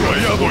 Tierra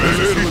y agua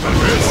necesita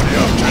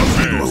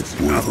ayuda. No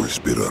puedo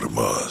esperar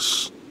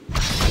más.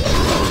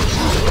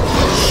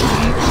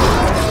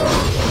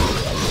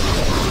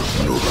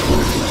 No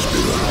puedo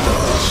esperar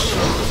más.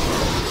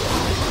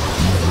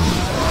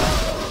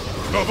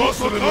 La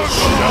base de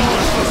nuestro aliado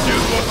está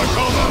siendo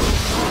atacada.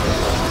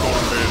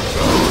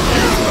 Tormenta,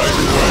 tierra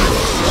y fuego.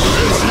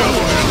 El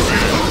aliado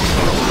necesita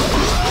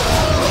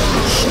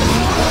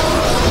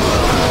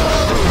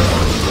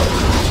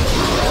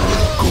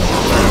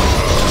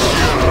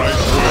tierra y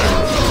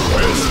fuego.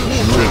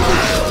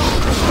 Escúchenme.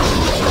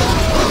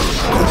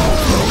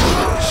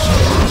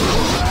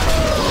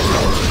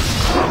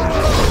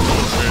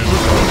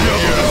 Nuestro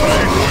aliado necesita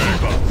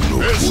ayuda. No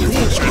puedo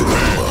Escúchenme.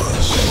 esperar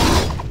más.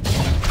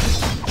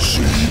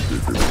 Sí,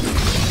 jefe de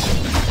guerra.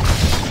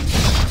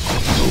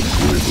 No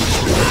puedo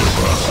esperar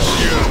más.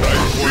 Tierra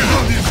y fuego.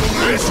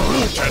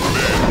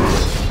 Escúchenme.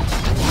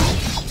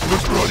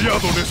 Nuestro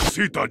aliado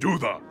necesita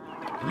ayuda.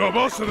 La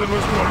base de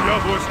nuestro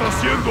aliado está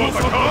siendo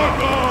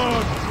atacada.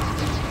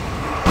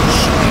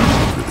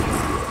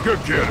 ¿Qué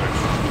quieres?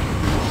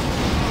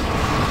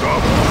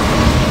 Dabu.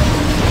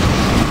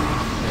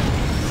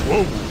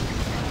 Wow.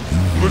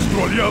 Nuestro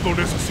aliado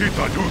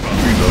necesita ayuda.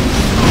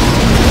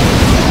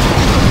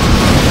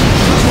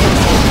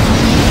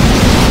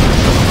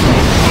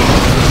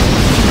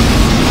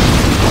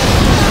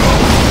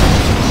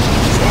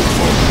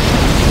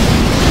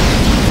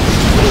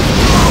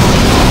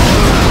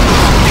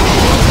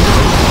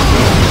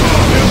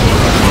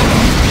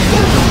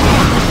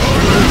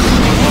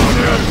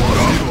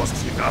 Ha sido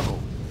asesinado.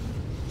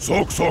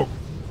 Sok Sok.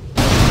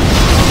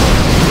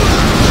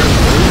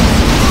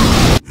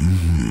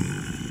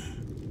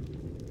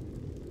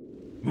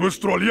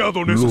 Nuestro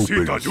aliado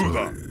necesita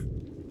ayuda.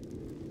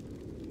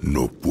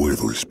 No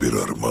puedo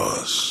esperar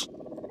más.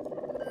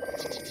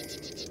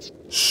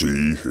 Sí,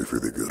 jefe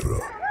de guerra.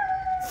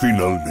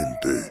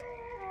 Finalmente.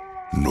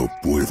 No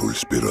puedo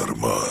esperar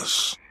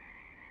más.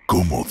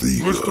 Como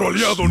digas. Nuestro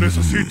aliado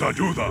necesita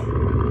ayuda.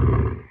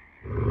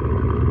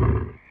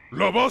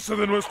 La base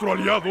de nuestro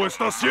aliado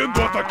está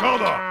siendo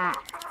atacada.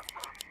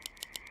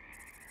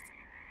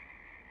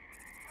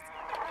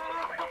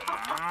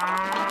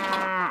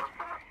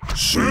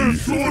 Sí,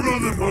 ¡Es hora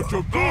de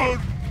machacar!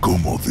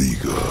 como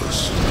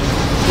digas.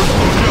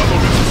 Nuestro aliado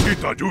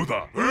necesita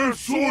ayuda.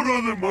 ¡Es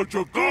hora de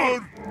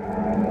machacar!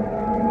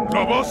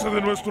 La base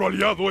de nuestro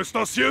aliado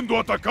está siendo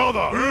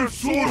atacada.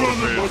 ¡Es hora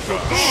de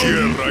machacar!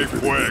 Tierra y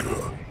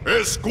fuego.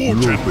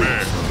 Escúchenme.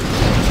 ¡Es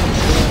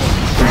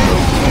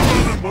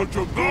hora de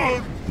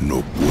machacar!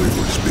 No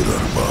puedo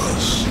esperar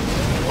más.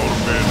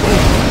 Tormenta,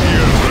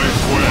 tierra y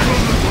fuego.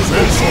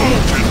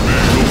 Escúchenme.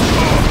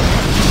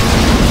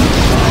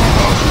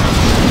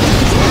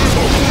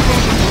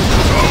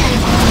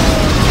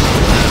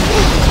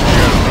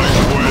 Tierra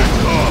y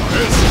fuego.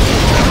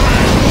 Escúchenme.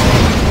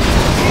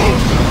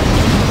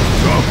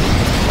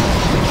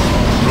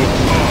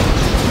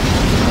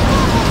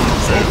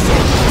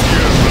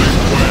 Tierra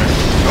y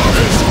fuego.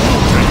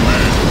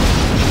 Escúchenme.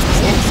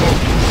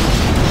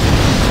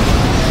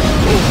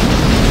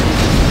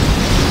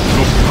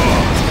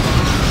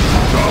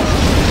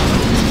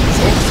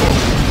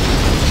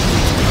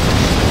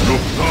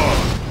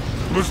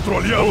 Nuestro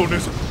aliado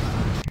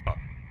necesita...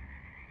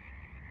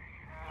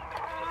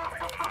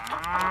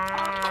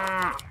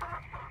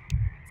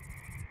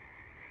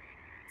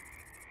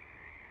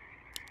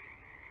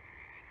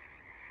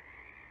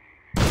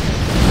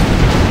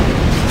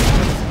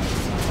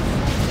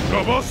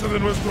 La base de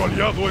nuestro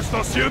aliado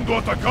está siendo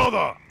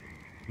atacada.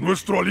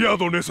 Nuestro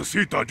aliado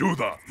necesita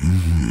ayuda.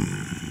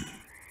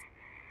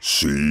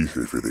 Sí,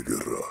 jefe de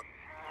guerra.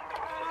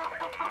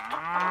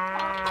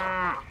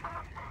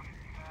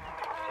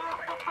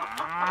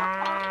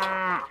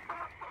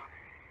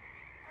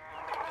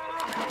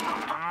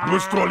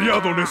 Nuestro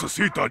aliado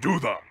necesita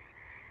ayuda.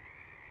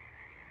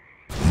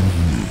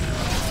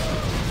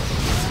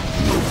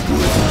 No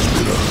puedo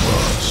esperar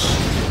más.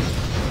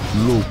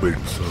 Lo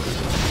pensaré.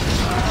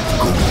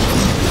 Como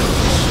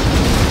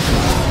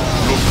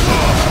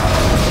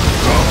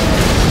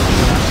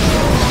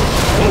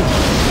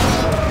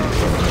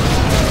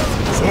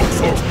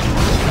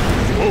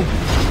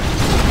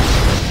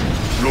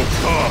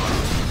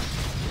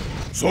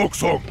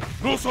Sok!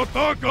 ¡Nos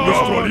ataca!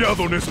 Nuestro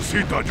aliado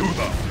necesita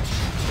ayuda.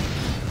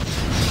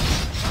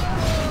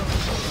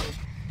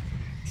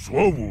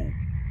 Suowu.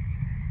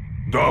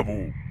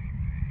 Dabu.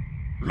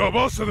 La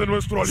base de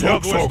nuestro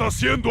aliado está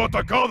siendo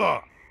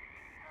atacada.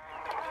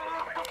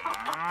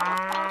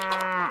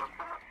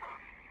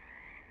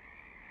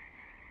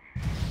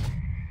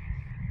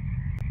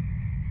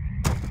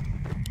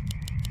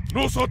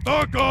 ¡Nos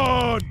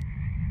atacan!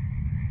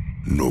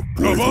 No La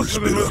puedo base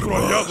de esperar nuestro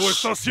aliado más.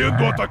 está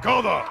siendo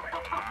atacada.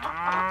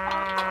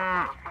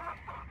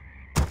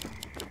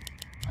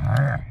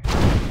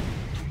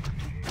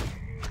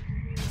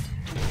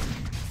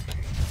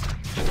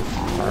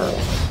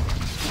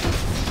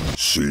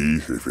 Sí,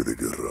 jefe de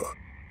guerra.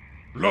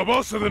 La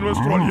base de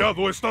nuestro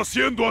aliado está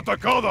siendo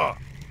atacada.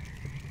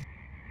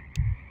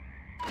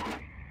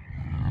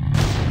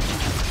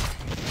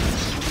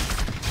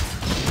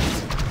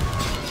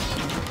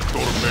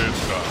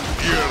 Tormenta,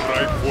 tierra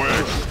y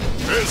fuego.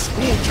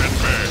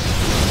 Escúchenme.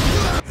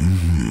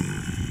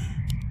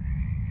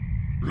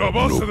 La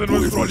base No de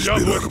nuestro puedo aliado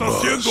esperar está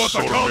más. siendo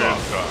atacada.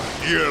 Tormenta,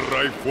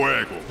 tierra y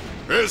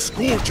fuego.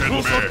 Escúchenme.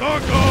 ¡Nos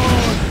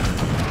atacan!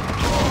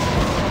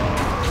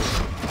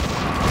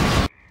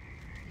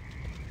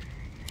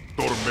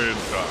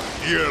 Tormenta,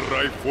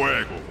 tierra y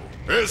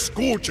fuego.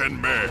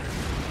 Escúchenme.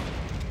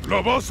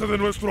 La base de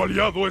nuestro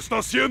aliado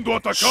está siendo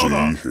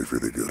atacada. Sí, jefe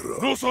de guerra.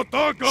 ¡Nos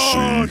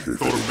atacan! Sí, jefe de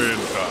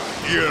Tormenta,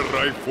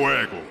 tierra y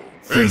fuego.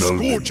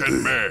 Finalmente.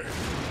 Escúchenme.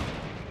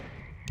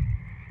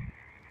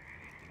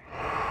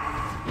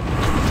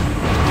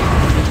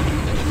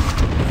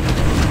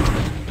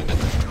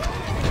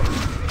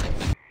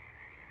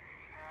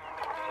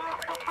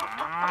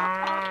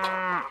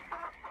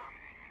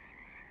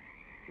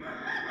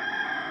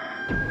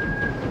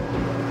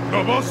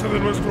 La base de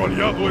nuestro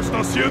aliado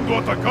está siendo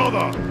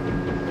atacada.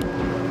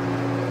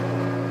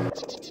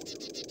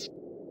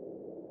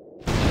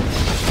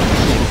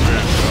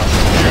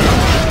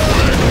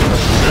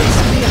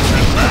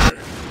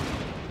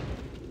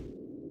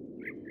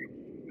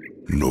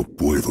 No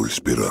puedo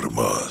esperar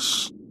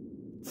más.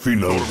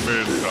 Finalmente.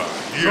 Tormenta,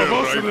 La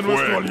tierra base y de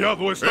nuestro fuego.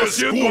 aliado está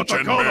siendo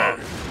atacada.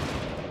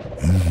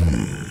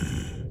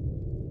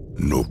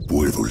 No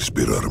puedo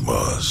esperar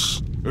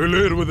más. El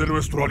héroe de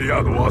nuestro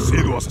aliado ha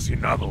sido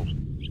asesinado.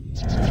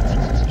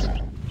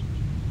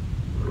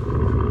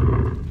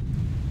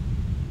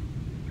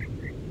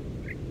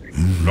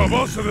 La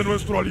base de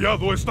nuestro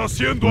aliado está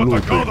siendo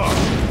atacada.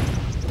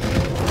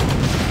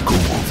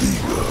 Como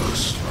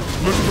digas.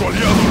 Nuestro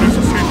aliado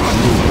necesita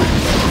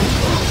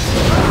ayuda.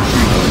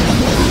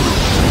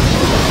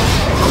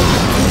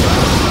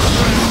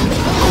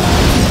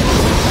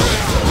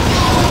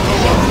 La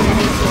base de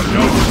nuestro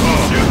aliado está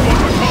siendo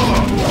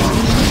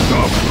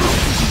atacada.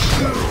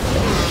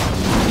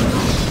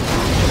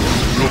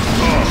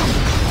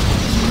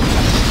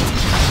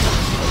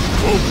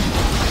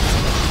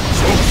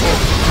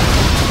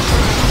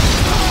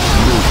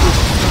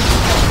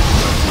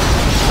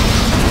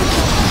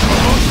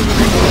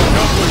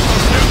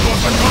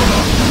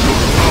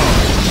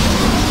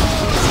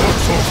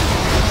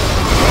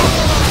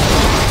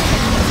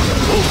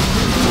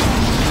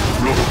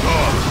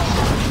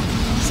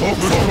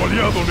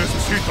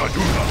 necesita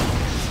ayuda.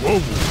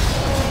 ¡Wow!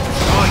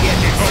 Oye,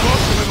 La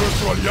base de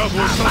nuestro aliado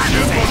está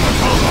siendo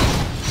atacada.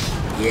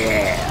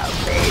 yeah,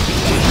 baby.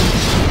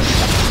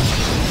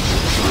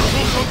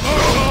 ¡Nos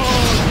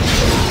atacan!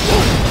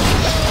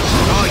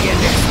 Oye,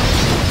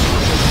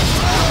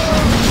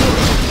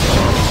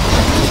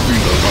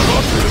 La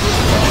base de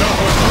nuestro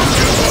aliado está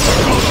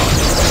siendo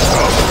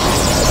atacada.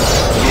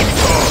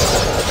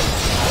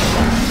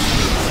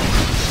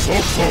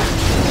 ¡Soc!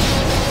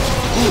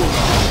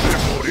 ¡De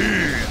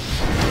morir!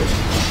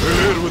 El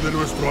héroe de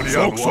nuestro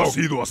aliado ha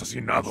sido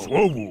asesinado.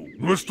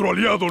 Nuestro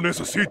aliado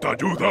necesita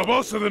ayuda. La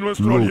base de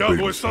nuestro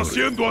aliado está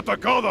siendo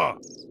atacada.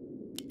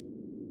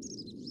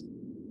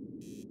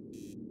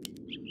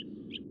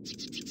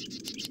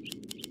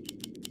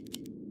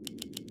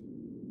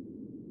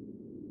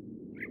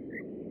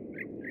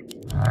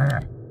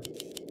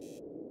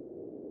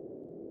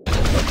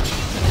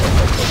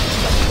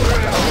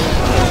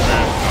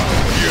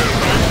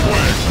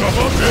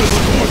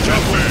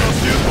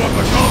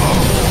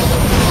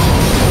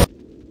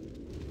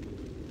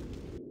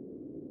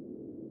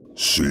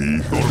 Sí,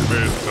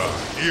 Tormenta,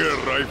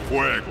 tierra y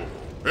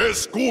fuego.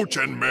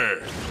 Escúchenme.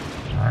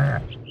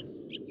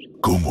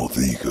 como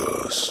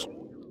digas.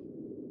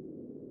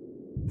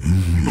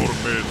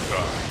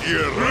 Tormenta,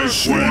 tierra y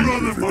Sí,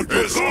 fuego.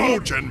 jefe.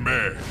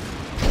 Escúchenme.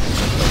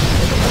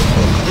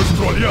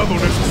 Nuestro aliado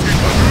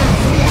necesita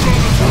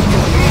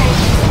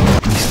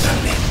Mis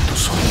talentos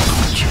son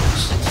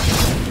muchos.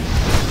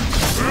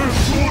 ¡Es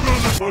hora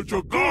de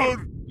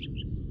machacar!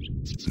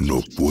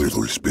 No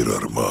puedo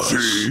esperar más.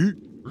 ¿Sí?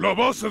 La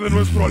base de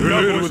nuestro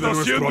aliado está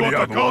siendo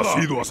atacada.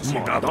 Ha sido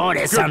asesinado.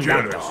 Motores ¿Qué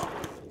andando. quieres?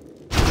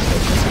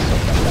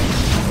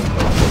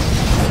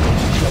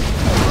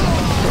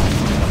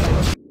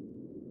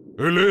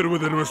 El héroe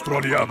de nuestro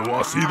aliado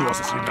ha sido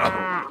asesinado.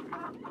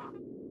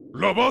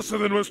 La base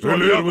de nuestro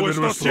aliado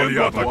está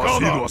siendo atacada. Ha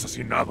sido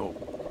asesinado.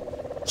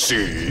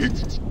 Sí.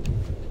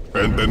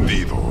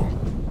 Entendido.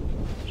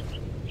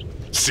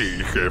 Sí,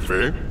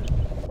 jefe.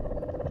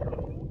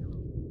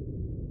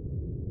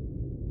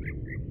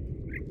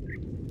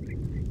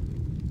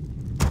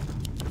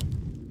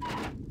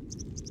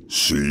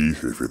 Sí,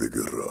 jefe de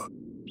guerra.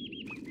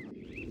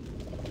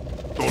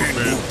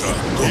 Tormenta,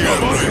 la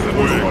base de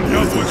nuestro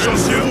aliado está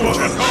siendo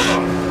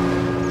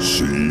atacada.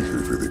 Sí,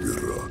 jefe de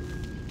guerra.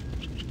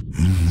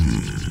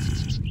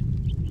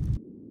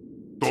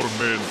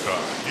 Tormenta,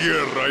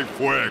 tierra y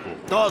fuego.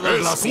 Todos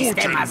los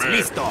sistemas Escúchenme.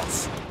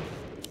 listos.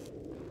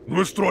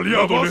 Nuestro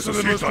aliado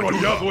necesita ayuda.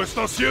 Aliado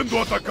está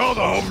siendo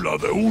atacada. Habla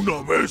de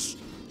una vez.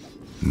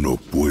 No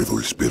puedo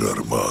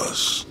esperar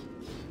más.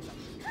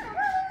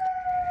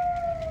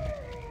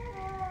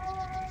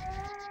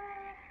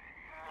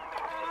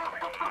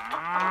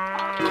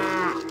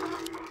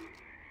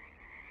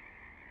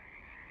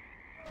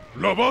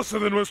 La base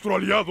de nuestro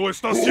aliado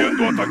está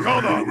siendo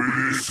atacada.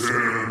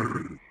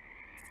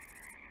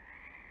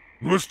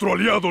 Nuestro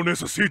aliado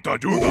necesita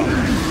ayuda.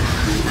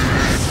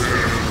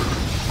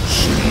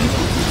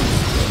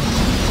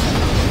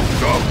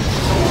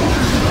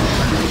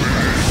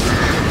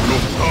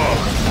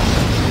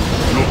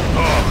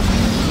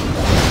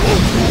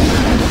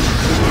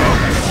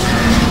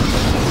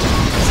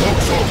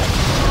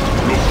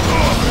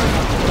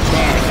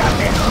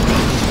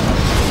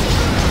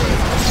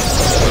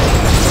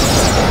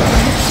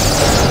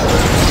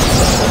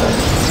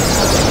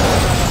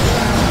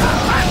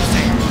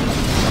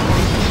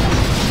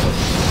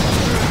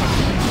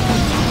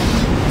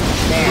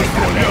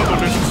 Nuestro aliado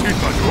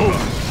necesita ayuda.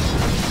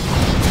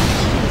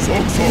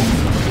 Soc.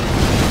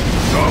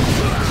 Stop.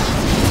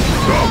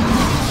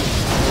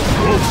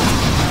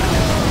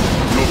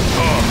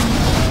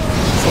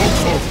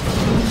 Soc.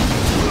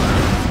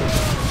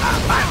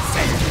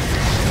 Avance.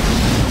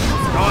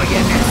 Estoy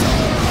en eso.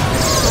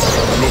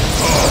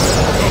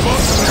 La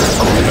base de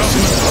nuestro aliado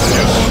está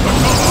siendo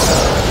atacada.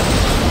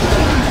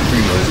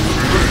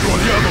 Nuestro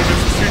aliado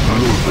necesita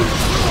ayuda.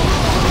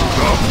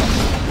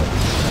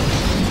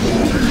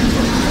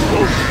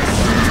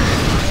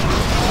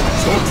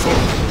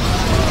 Soc.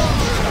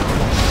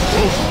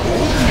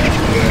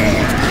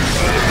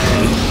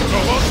 La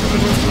base de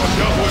nuestro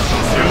aliado está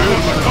siendo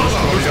atacada.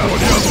 Nuestro aliado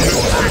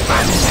necesita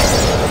ayuda.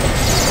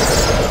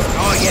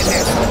 Estoy en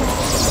eso.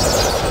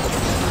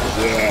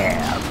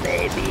 Yeah,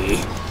 baby.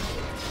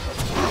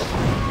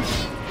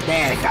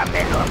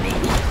 Déjamelo a mí.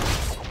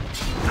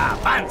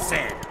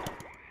 Avancen.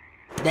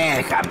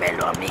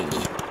 Déjamelo a mí.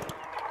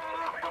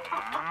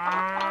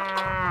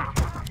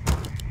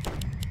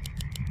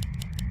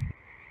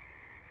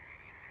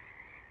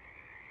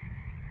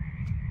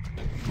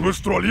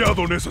 Nuestro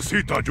aliado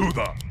necesita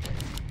ayuda.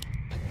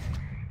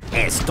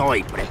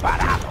 Estoy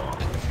preparado.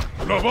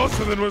 La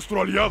base de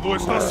nuestro aliado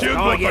está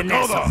siendo Estoy en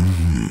atacada. eso.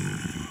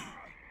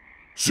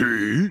 ¿Sí?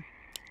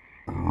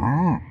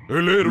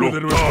 El héroe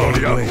de nuestro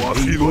aliado ha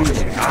sido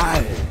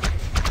asesinado.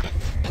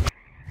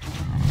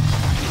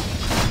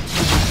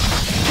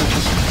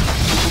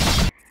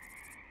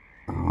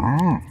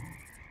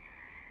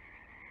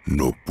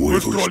 No puedo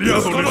Nuestro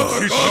Nuestro aliado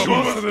necesita ayuda.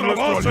 La base de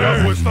nuestro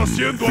aliado está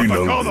siendo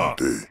atacada.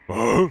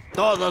 Finalmente.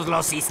 Todos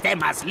los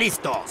sistemas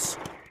listos.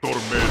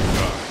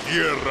 Tormenta,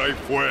 tierra y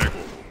fuego.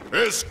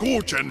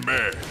 Escúchenme.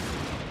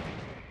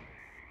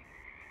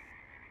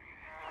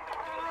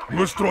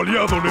 Nuestro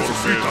aliado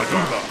necesita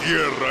ayuda.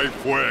 Tierra y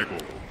fuego.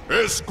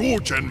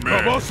 Escúchenme.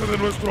 La base de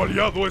nuestro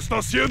aliado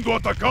está siendo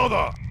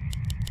atacada.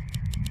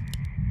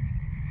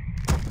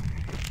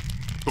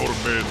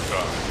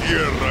 Tormenta,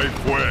 tierra y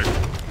fuego.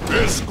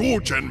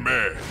 Escúchenme.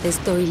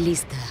 Estoy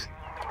lista.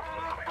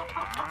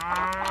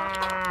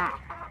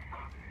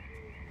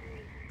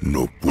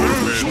 No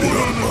puedo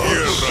esperar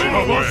Tierra y más.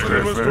 la base de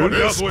nuestro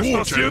aliado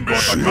está siendo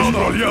atacada.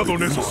 Nuestro aliado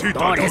necesita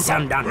Motores ayuda.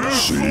 andando.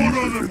 Sí, jefe de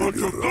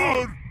guerra.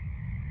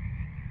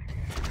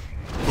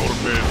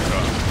 Tormenta,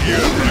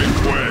 tierra y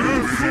fuego.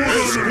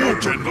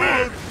 Escúchenme.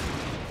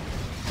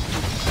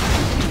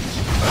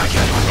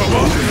 La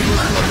base de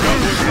nuestro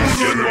aliado está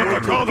siendo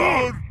atacada.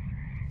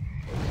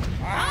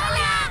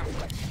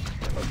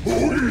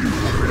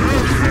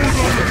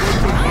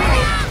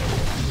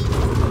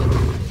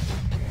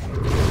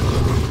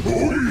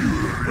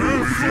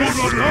 ¡Nos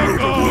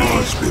ataca!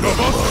 La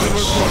base de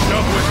nuestro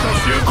aliado está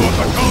siendo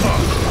atacada.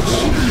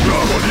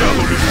 Nuestro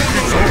aliado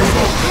necesita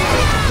ayuda.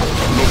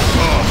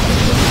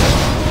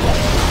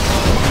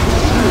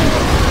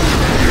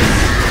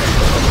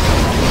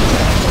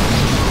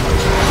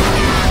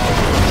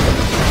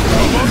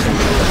 La base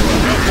de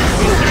nuestro aliado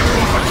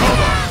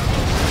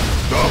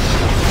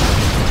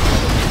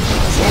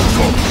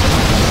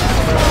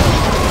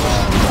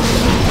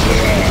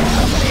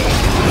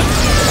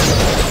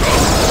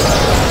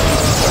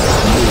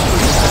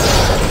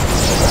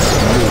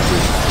está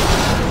siendo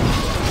atacada.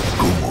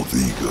 Como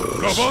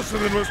digas. La base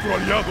de nuestro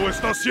aliado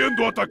está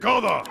siendo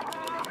atacada.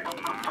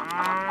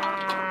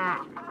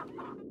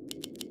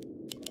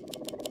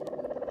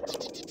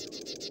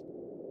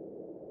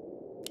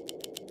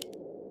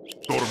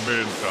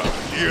 Tormenta,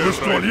 tierra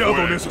nuestro aliado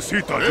fuego.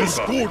 Necesita ayuda.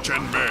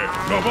 Escúchenme.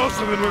 La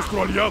base de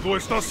nuestro aliado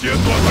está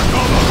siendo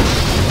atacada.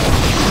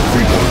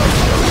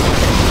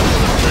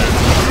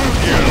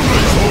 Tierra y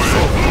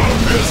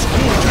fuego.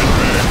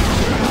 Escúchenme.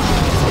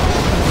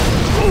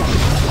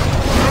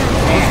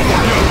 Nuestro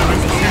aliado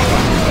necesita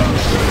ayuda.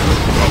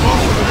 La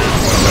base de nuestro aliado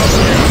está siendo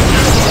nuestro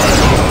aliado necesita ayuda.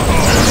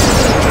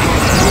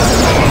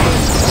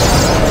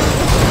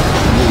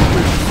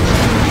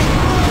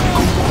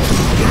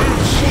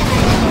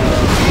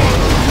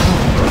 La base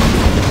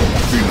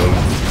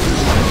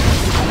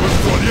de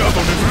nuestro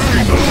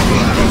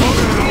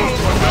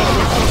aliado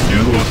está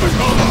siendo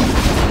atacada.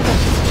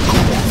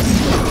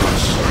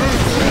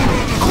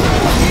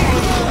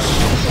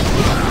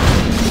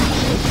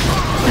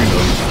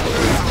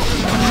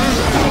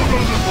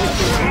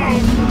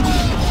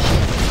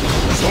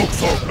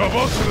 Sok, la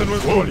base de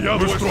nuestro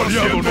aliado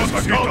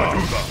necesita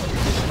ayuda.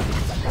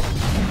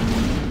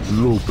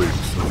 Lo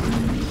pensaré.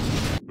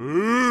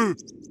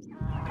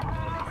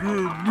 ¿Qué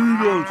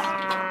miras?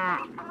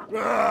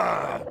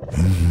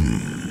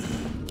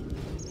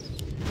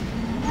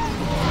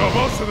 La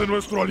base de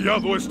nuestro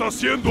aliado está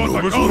siendo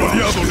atacada. Nuestro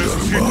aliado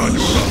necesita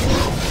ayuda.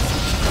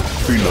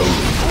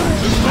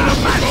 Finalmente. ¡Están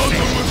atacando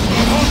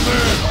nuestra base!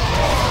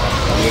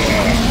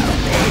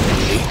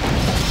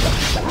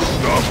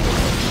 La base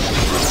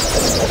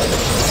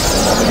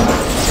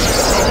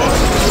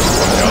de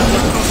nuestro aliado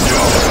está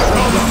siendo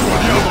atacada. Nuestro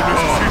aliado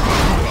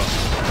necesita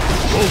ayuda.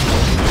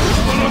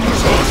 ¡Están atacando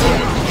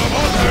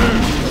nuestra base!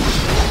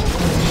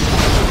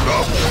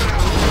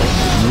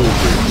 Lo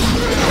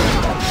pensaré.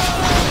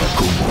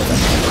 Como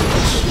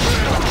digas.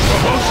 La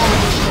base de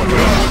nuestro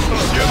aliado está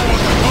siendo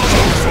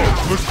atacada.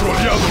 Nuestro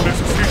aliado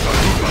necesita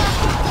ayuda.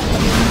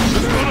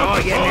 ¡Están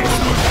atacando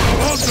nuestra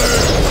base!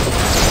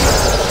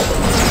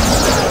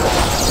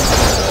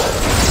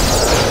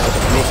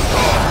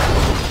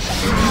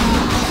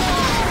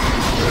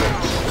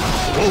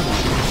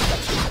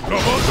 La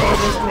base de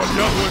nuestro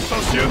aliado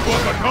está siendo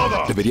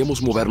atacada.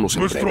 Deberíamos movernos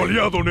en Nuestro breve.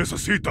 aliado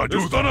necesita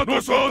ayuda. ¡Están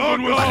atacando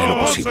nuestra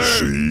base!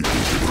 Sí,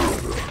 jefe de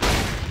guerra.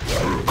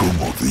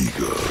 Como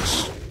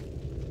digas.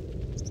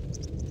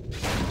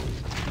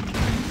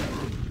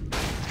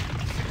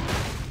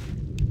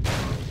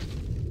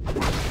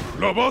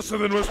 La base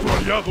de nuestro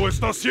aliado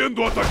está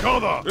siendo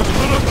atacada.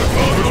 ¡Están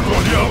atacando! ¡Nuestro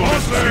aliado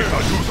necesita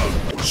ayuda!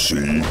 Sí,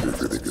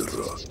 jefe de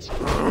guerra.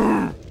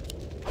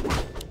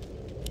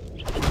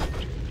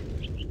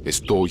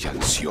 Estoy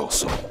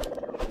ansioso.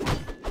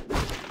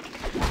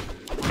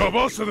 La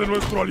base de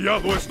nuestro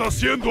aliado está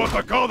siendo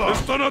atacada.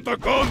 ¡Están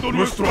atacando!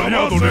 ¡Nuestro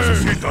aliado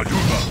necesita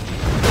ayuda!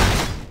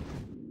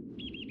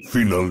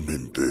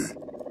 Finalmente.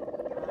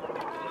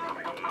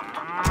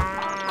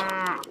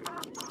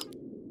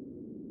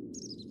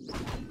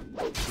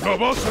 La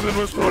base de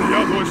nuestro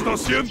aliado está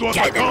siendo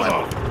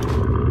atacada.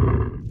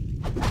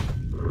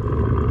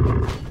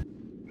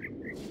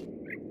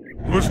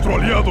 Nuestro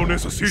aliado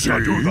necesita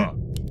ayuda.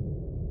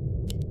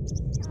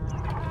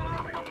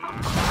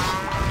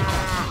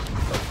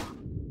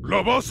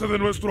 La base de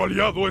nuestro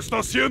aliado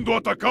está siendo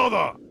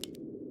atacada.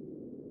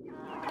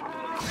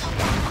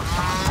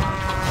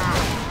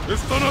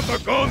 ¡Están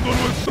atacando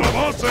nuestra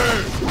base!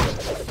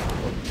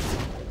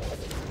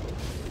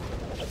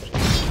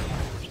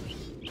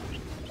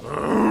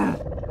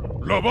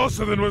 La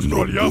base de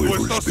nuestro aliado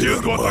está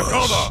siendo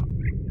atacada.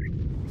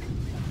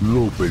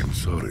 Lo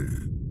pensaré.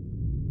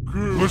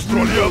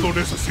 Nuestro aliado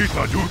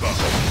necesita ayuda.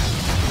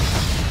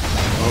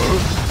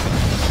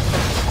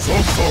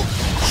 Sok.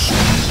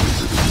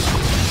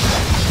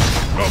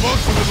 La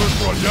base de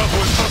nuestro aliado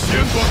está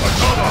siendo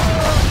atacada.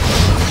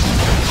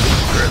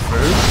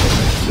 Jefe.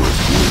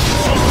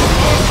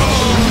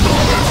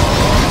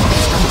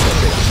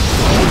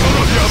 Nuestro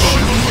aliado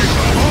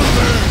necesita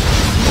base.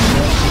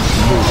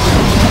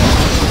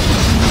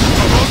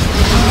 La base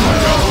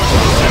de nuestro aliado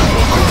está siendo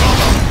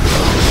atacada.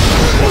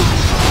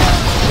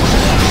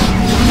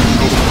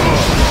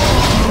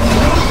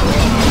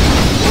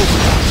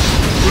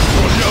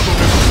 Nuestro aliado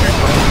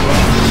necesita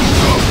ayuda.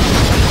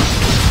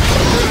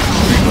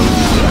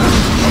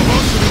 La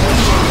base de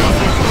nuestro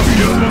aliado está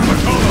siendo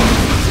atacada.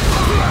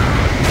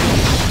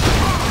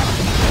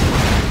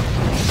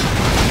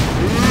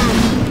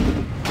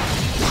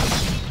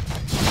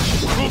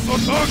 ¡Nos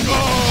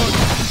atacan!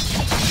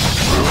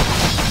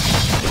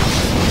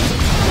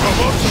 La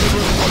base de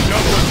nuestro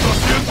aliado está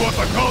siendo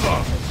atacada.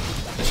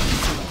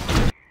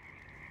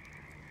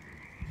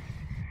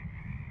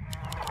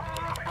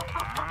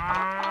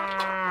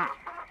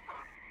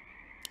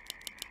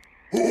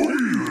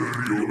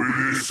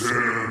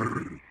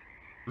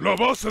 La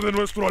base de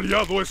nuestro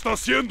aliado está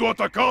siendo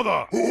atacada.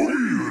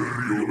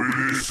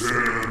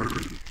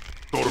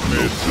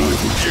 Tormenta,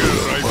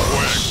 tierra y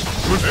fuego.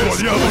 Nuestro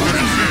aliado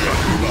necesita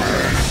ayuda.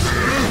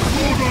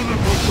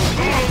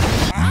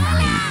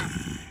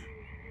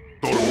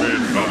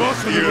 Tormenta, la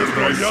base de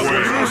nuestro aliado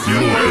está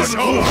siendo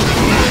atacada.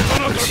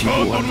 Están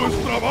atacando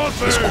nuestra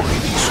base.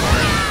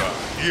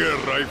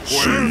 Tierra y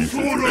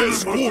fuego.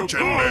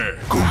 Escúchenme.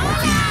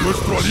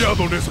 Nuestro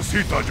aliado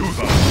necesita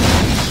ayuda.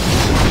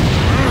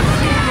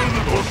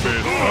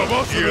 La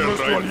base de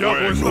nuestro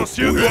aliado está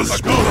siendo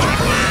atacada.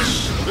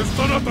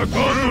 Están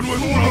atacando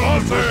nuestra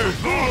base.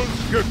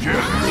 ¿Qué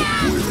quieren? No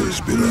puedo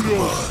esperar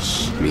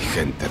más. Mi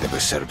gente debe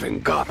ser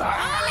vengada.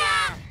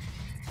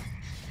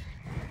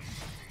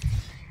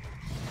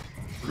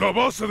 La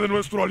base de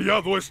nuestro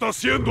aliado está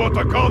siendo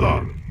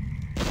atacada.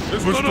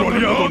 Nuestro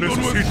aliado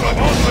necesita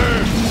base.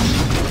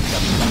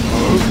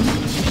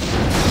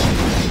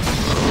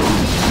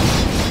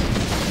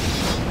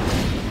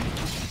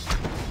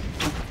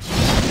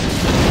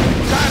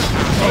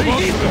 La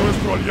base de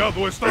nuestro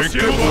aliado está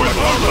siendo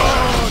atacada.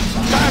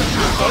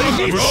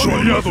 Nuestro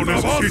aliado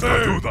necesita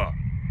ayuda.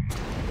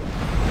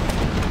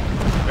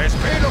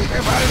 Espero que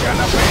valga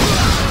la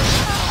pena.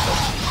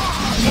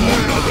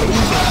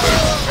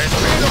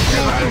 Espero que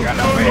valga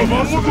la La pena.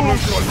 base de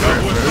nuestro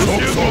aliado está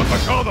siendo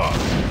atacada.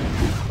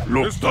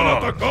 Están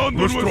atacando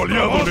nuestro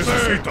aliado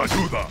necesita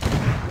ayuda.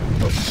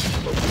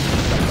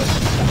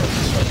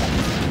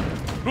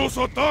 ¡Nos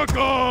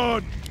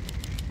atacan!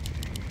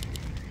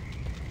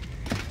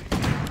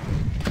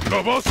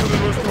 La base de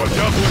nuestro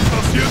aliado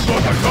está siendo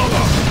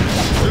atacada.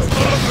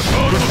 Están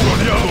atacando nuestro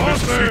aliado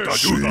necesita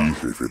ayuda. Sí,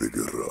 jefe de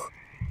guerra.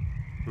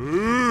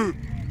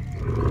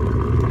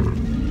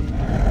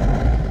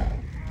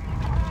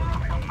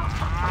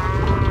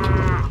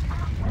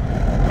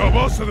 La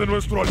base de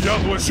nuestro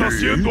aliado está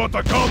siendo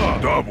atacada.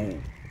 Dabu.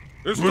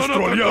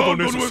 Nuestro aliado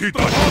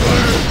necesita base.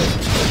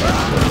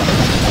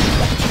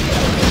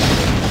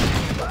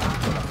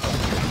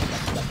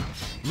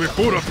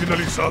 Mejora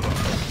finalizada.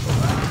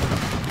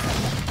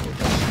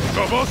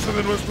 La base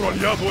de nuestro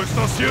aliado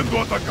está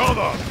siendo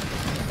atacada.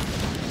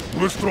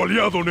 Nuestro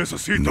aliado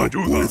necesita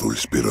ayuda. No puedo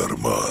esperar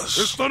más.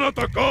 ¡Están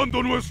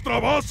atacando nuestra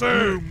base!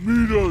 ¿Qué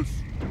miras?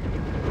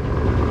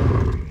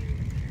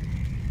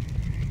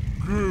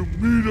 ¿Qué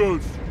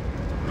miras?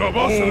 La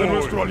base de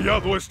nuestro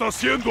aliado está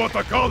siendo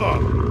atacada.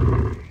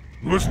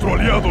 Nuestro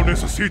aliado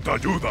necesita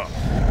ayuda.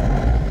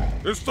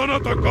 ¡Están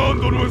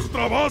atacando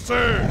nuestra base!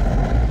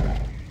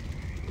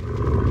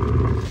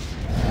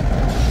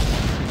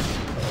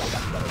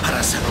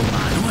 Para ser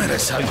humano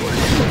eres algo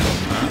lindo.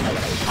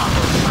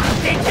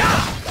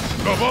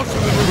 La base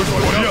de nuestro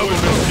aliado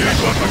está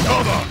siendo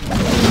atacada.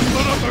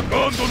 ¡Están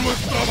atacando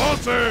nuestra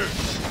base!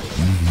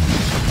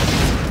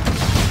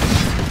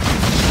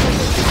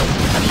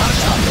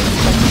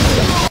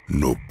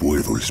 No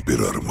puedo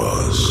esperar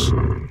más.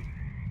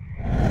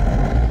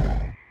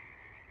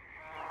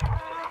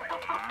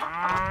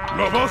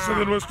 La base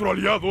de nuestro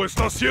aliado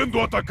está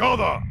siendo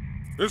atacada.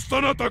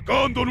 ¡Están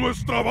atacando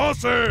nuestra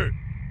base!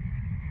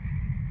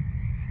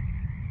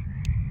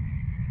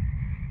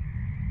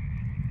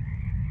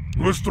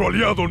 Nuestro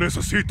aliado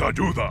necesita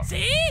ayuda.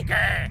 ¡Sí!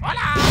 ¿Qué?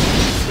 ¡Hola!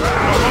 La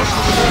base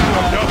de nuestro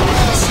aliado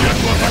está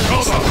siendo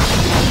atacada.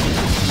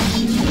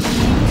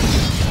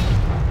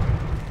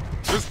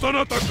 ¡Están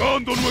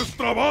atacando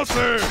nuestra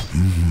base!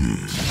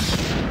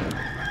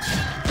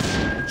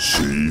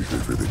 Sí,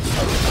 jefe de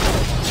guerra.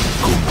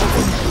 Como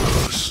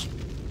digas.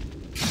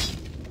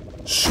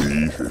 Sí,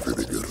 jefe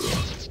de guerra.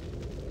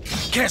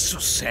 ¿Qué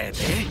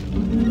sucede?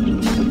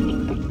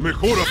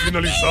 Mejora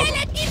finalizada. ¡El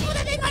equipo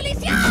de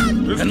demolición!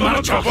 ¡En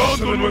marcha! ¡La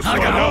base de nuestro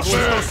aliado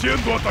está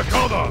siendo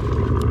atacada!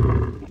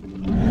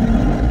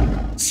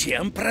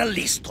 Siempre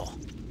listo.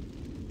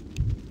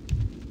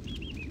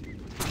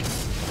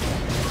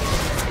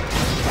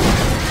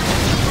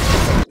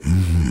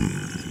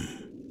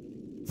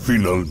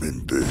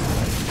 Finalmente.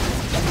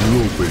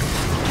 Lo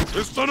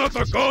veo. ¡Están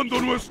atacando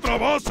nuestra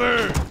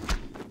base!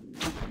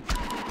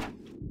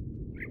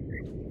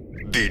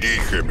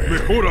 Dirígeme.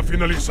 Mejora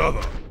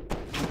finalizada.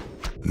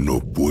 No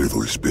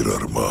puedo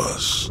esperar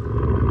más.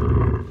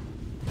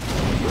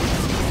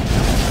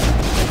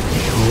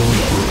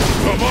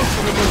 La base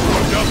de nuestro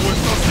aliado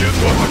está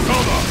siendo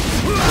atacada.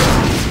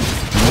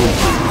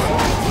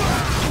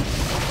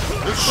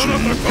 ¡Están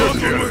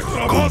atacando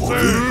nuestra Como base!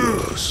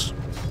 digas.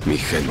 Mi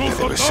gente ¡Nos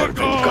debe ser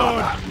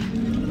vengada.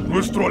 atacan!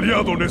 Nuestro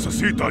aliado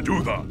necesita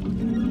ayuda.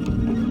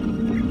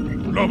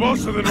 La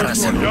base de Para nuestro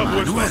ser aliado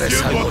humano está eres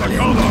siendo algo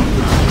atacada.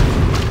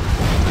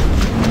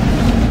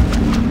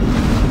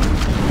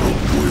 No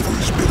puedo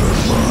esperar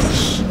más.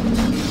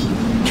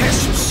 ¿Qué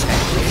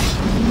sucede?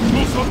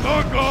 ¡Nos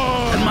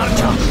atacan! ¡En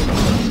marcha!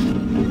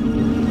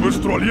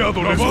 Nuestro aliado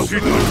necesita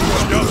ayuda.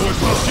 Nuestro aliado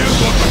está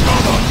siendo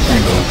atacada.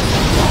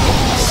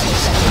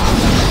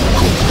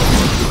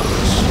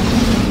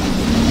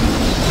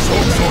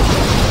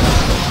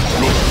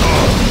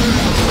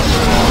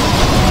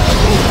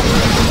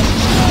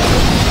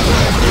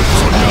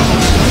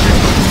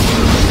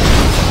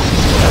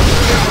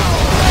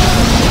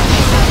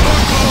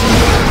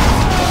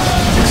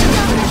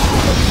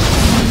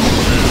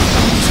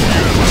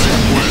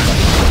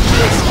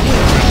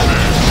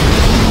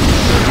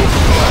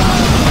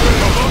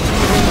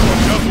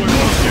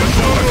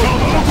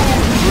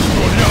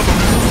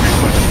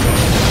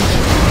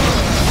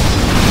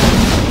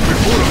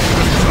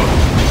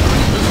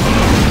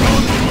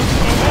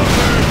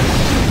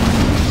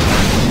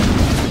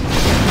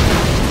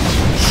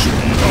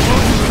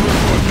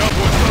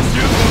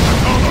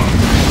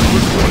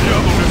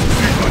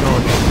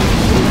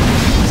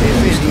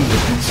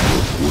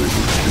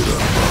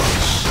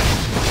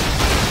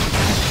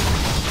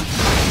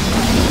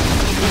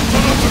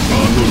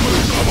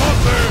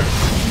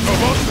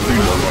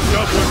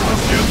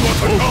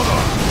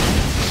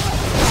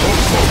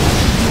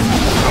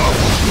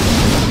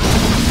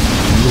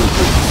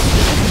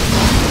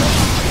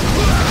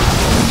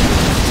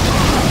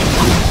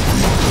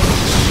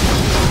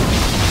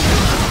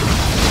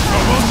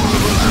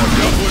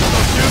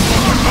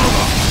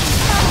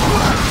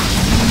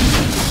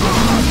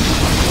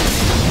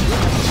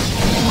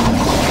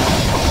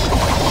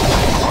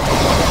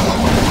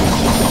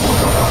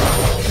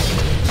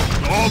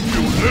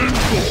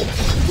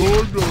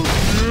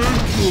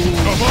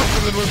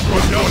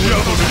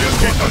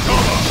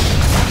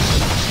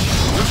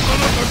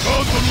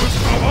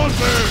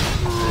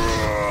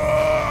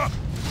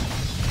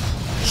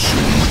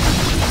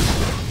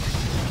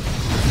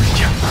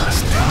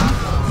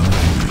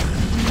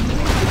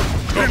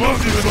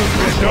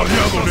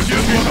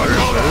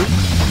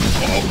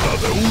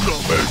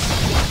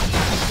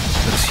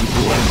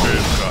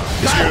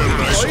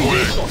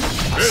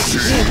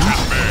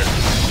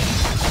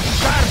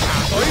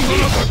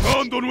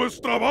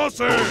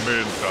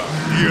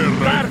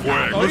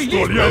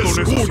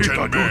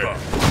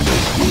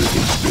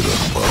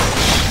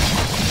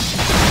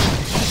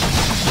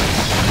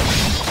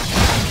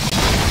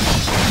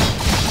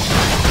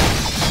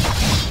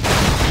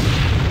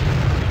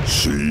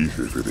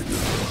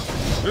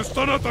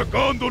 ¡Están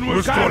atacando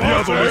nuestro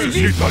aliado!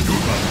 ¡Necesita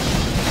ayuda!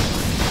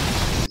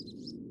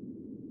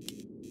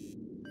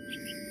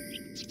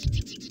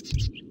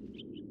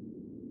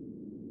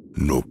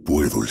 No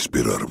puedo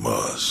esperar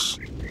más.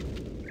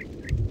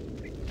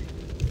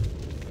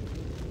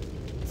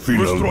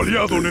 Nuestro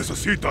aliado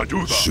necesita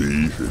ayuda.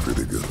 Sí, jefe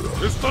de guerra.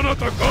 ¡Están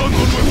atacando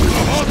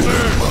nuestra base!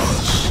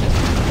 Más.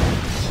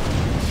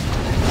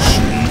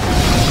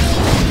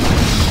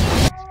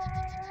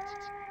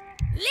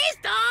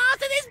 ¡Listos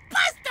y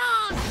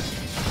dispuestos!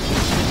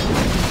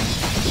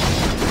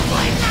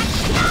 ¡Buenas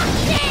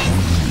noches!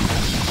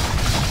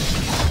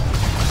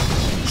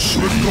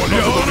 ¡Nuestro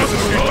aliado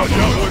necesita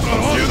ayuda! ¡Está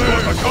siendo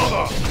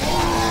atacada!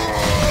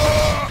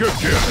 ¿Qué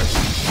quieres?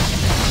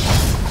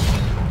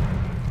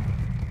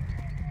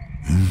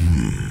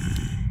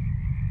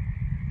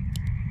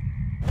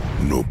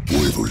 No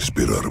puedo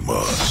esperar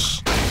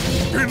más.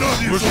 ¡Que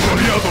nadie! ¡Nuestro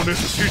aliado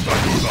necesita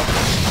ayuda!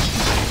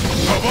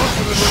 ¡La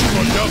base de nuestro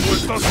aliado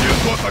está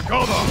siendo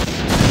atacada!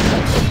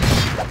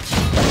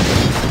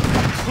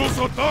 ¡Nos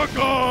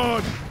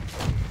atacan!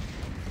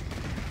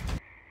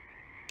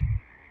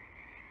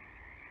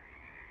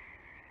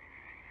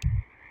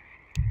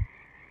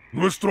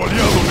 ¡Nuestro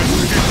aliado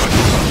necesita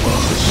ayuda!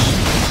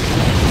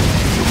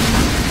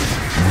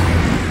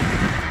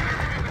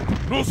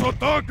 ¡Nos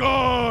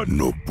atacan!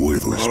 No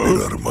puedo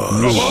esperar más.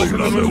 ¡La base de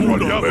nuestro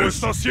aliado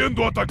está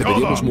siendo atacada!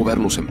 Deberíamos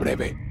movernos en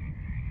breve.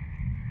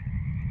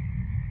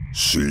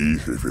 Sí,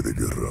 jefe de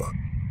guerra.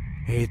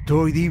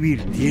 Estoy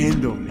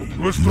divirtiéndome.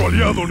 ¡Nuestro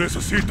aliado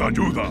necesita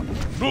ayuda!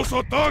 ¡Nos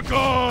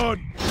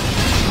atacan!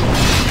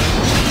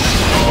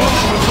 ¡La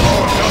base de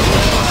nuestro aliado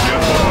está siendo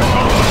siendo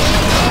atacada.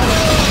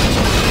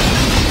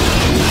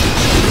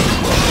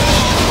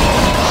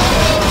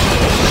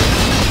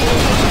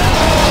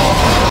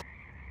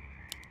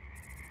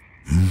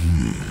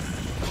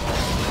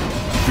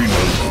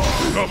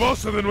 Finalmente. La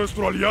base de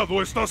nuestro aliado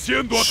está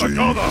siendo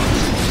atacada.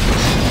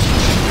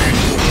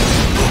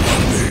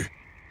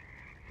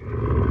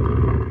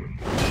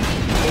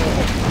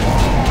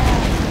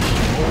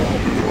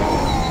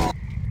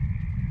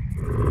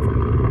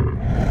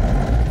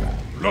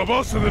 La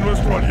base de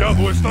nuestro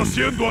aliado está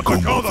siendo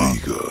atacada. Como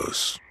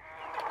digas.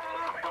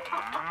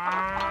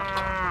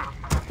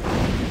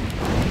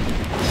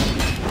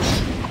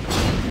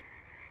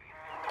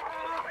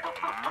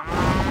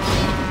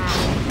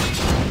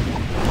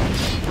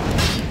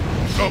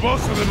 La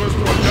base de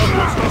nuestro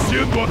aliado está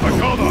siendo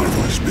atacada. No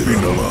puedo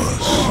esperar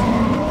más.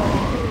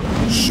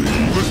 Sí.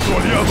 Nuestro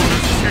aliado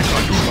necesita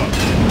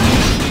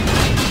ayuda.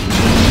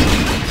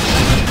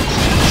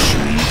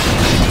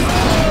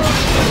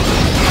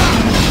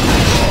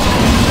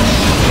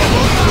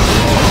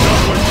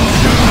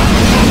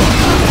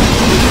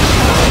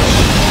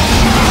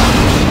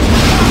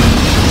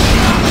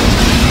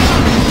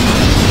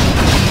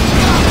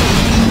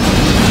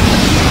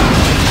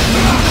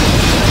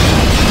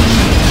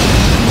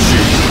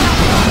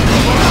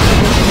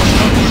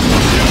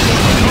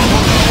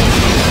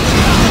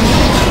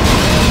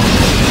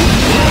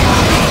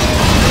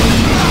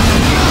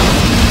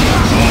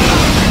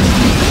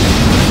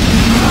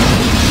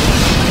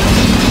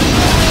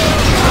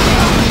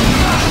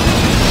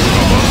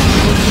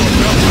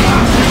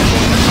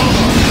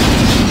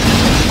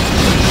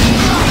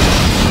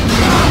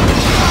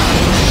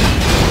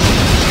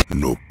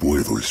 No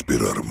puedo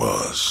esperar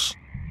más.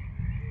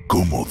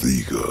 Como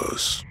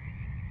digas.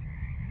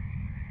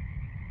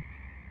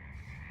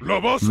 La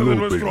base de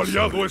nuestro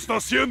aliado está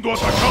siendo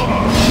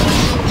atacada.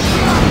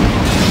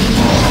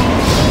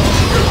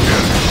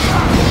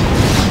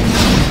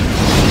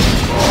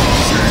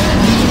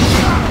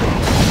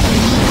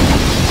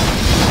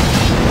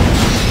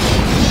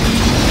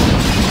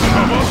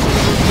 La base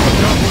de nuestro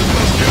aliado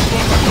está siendo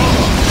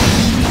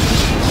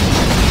atacada.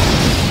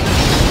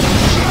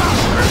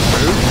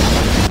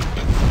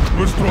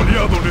 Nuestro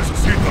aliado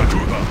necesita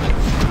ayuda.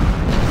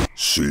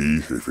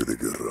 Sí, jefe de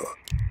guerra.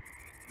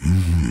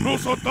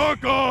 ¡Nos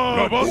ataca!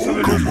 La base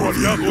de nuestro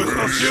aliado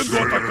está siendo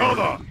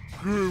atacada.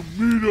 ¿Qué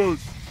miras?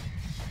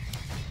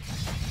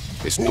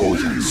 Estoy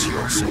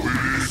ansioso.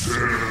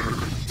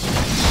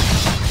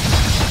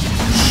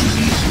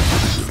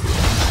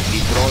 Y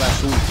troll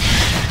azul.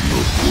 No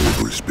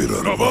puedo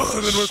esperar La base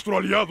más. de nuestro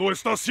aliado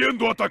está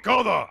siendo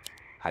atacada.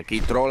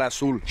 Aquí troll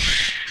azul.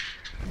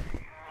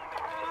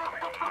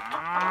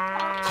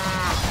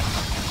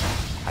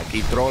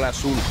 Aquí troll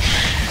azul.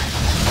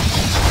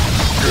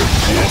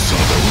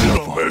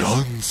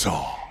 Danza.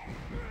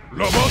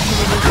 La base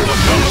de nuestro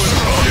aliado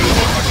está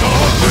siendo atacada.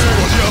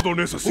 Nuestro aliado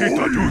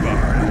necesita ayuda.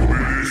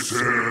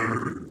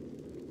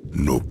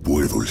 No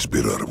puedo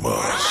esperar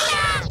más.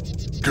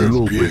 Que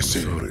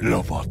empiece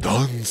la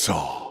matanza.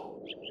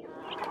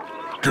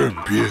 Que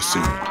empiece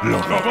la La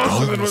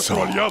base de nuestro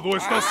matanza. aliado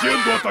está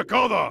siendo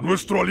atacada.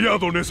 Nuestro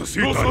aliado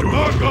necesita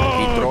ayuda.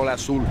 Aquí troll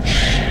azul.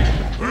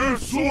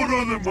 ¡Es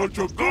hora de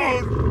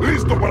machacar!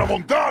 ¡Listo para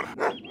montar!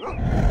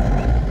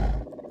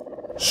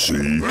 Sí, ¡Es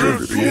que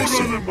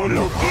empiece hora de la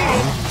machacar!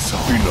 danza.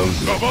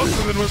 Finalmente. La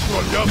base de nuestro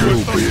aliado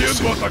está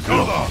siendo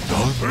atacada.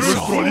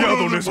 Nuestro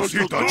aliado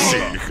necesita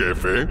ayuda.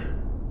 jefe.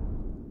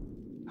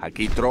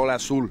 Aquí troll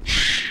azul.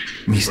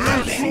 Mis ¡Es hora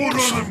talentos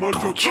de son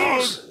machacar!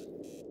 tuyos.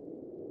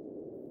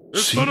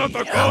 ¡Están Sí,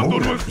 atacando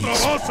ahora nuestra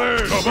mismo. base!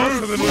 La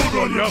base de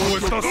nuestro aliado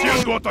está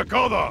siendo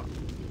atacada.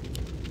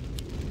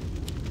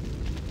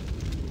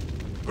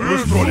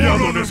 Nuestro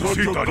aliado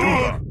necesita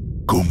ayuda.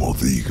 Como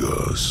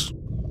digas.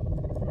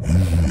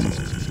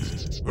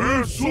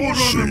 ¡Es hora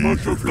Sí, de jefe de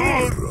machacar!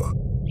 guerra.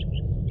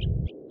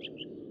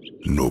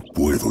 No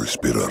puedo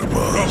esperar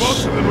más. La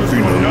base de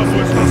nuestro aliado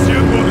está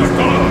siendo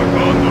atacada.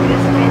 ¡Atacando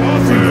nuestra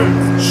base!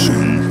 Sí,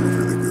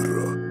 jefe de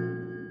guerra.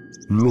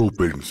 Lo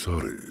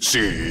pensaré.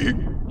 Sí.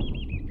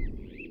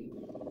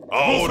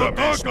 ¡Nos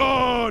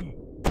atacan!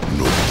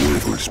 No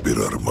puedo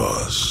esperar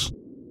más.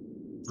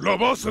 La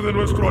base de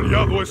nuestro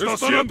aliado está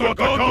siendo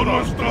atacada.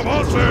 ¡Nuestra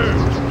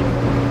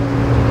base!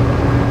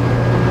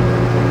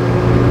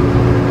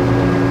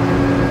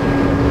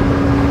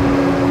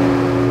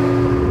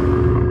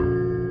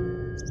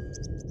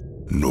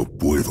 No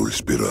puedo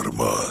esperar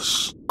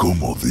más.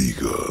 Como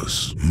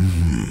digas.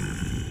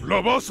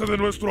 La base de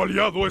nuestro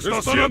aliado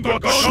está siendo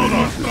atacada.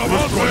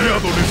 Nuestro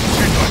aliado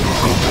necesita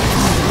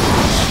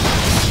ayuda.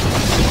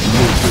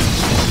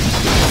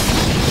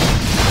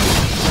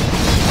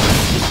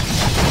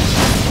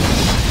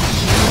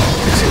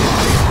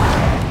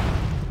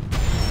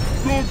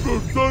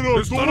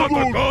 ¡Están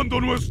atacando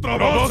nuestra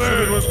base! La base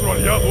de nuestro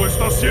aliado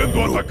está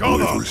siendo No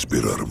atacada. puedo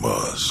esperar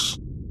más.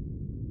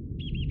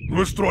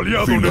 Nuestro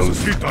aliado Finalmente.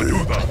 necesita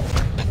ayuda.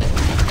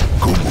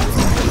 Como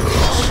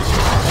digas.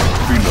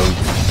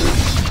 Finalmente.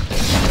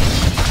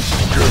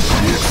 Que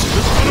empiece.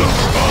 ¡Están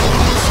atacando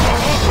nuestra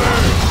base!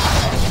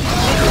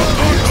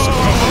 ¡Nos atacan! La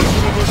base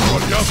de nuestro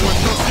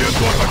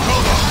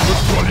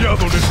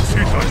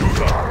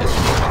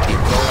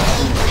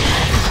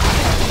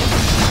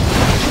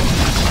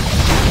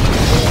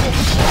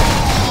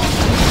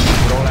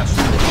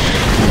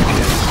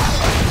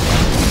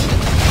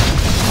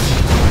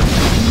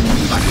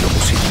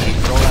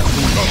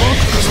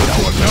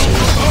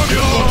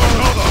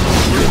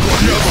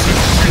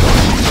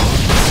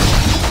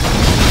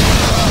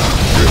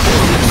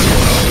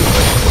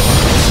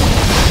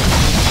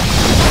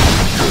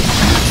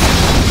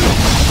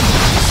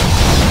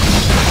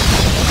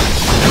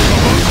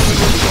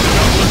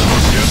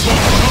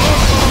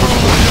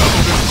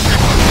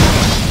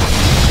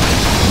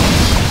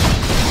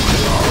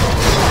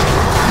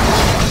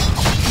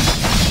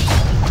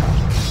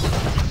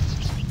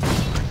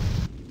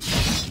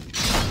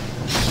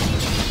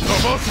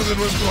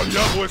nuestro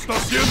aliado está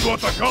siendo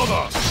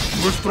atacada.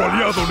 Nuestro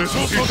aliado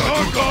necesita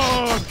ayuda.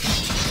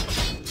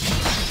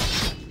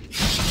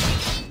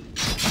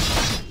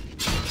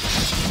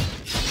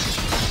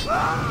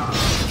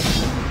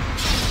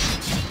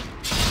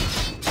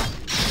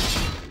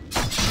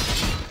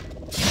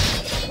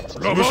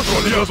 Nuestro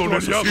aliado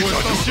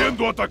está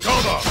siendo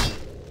atacada.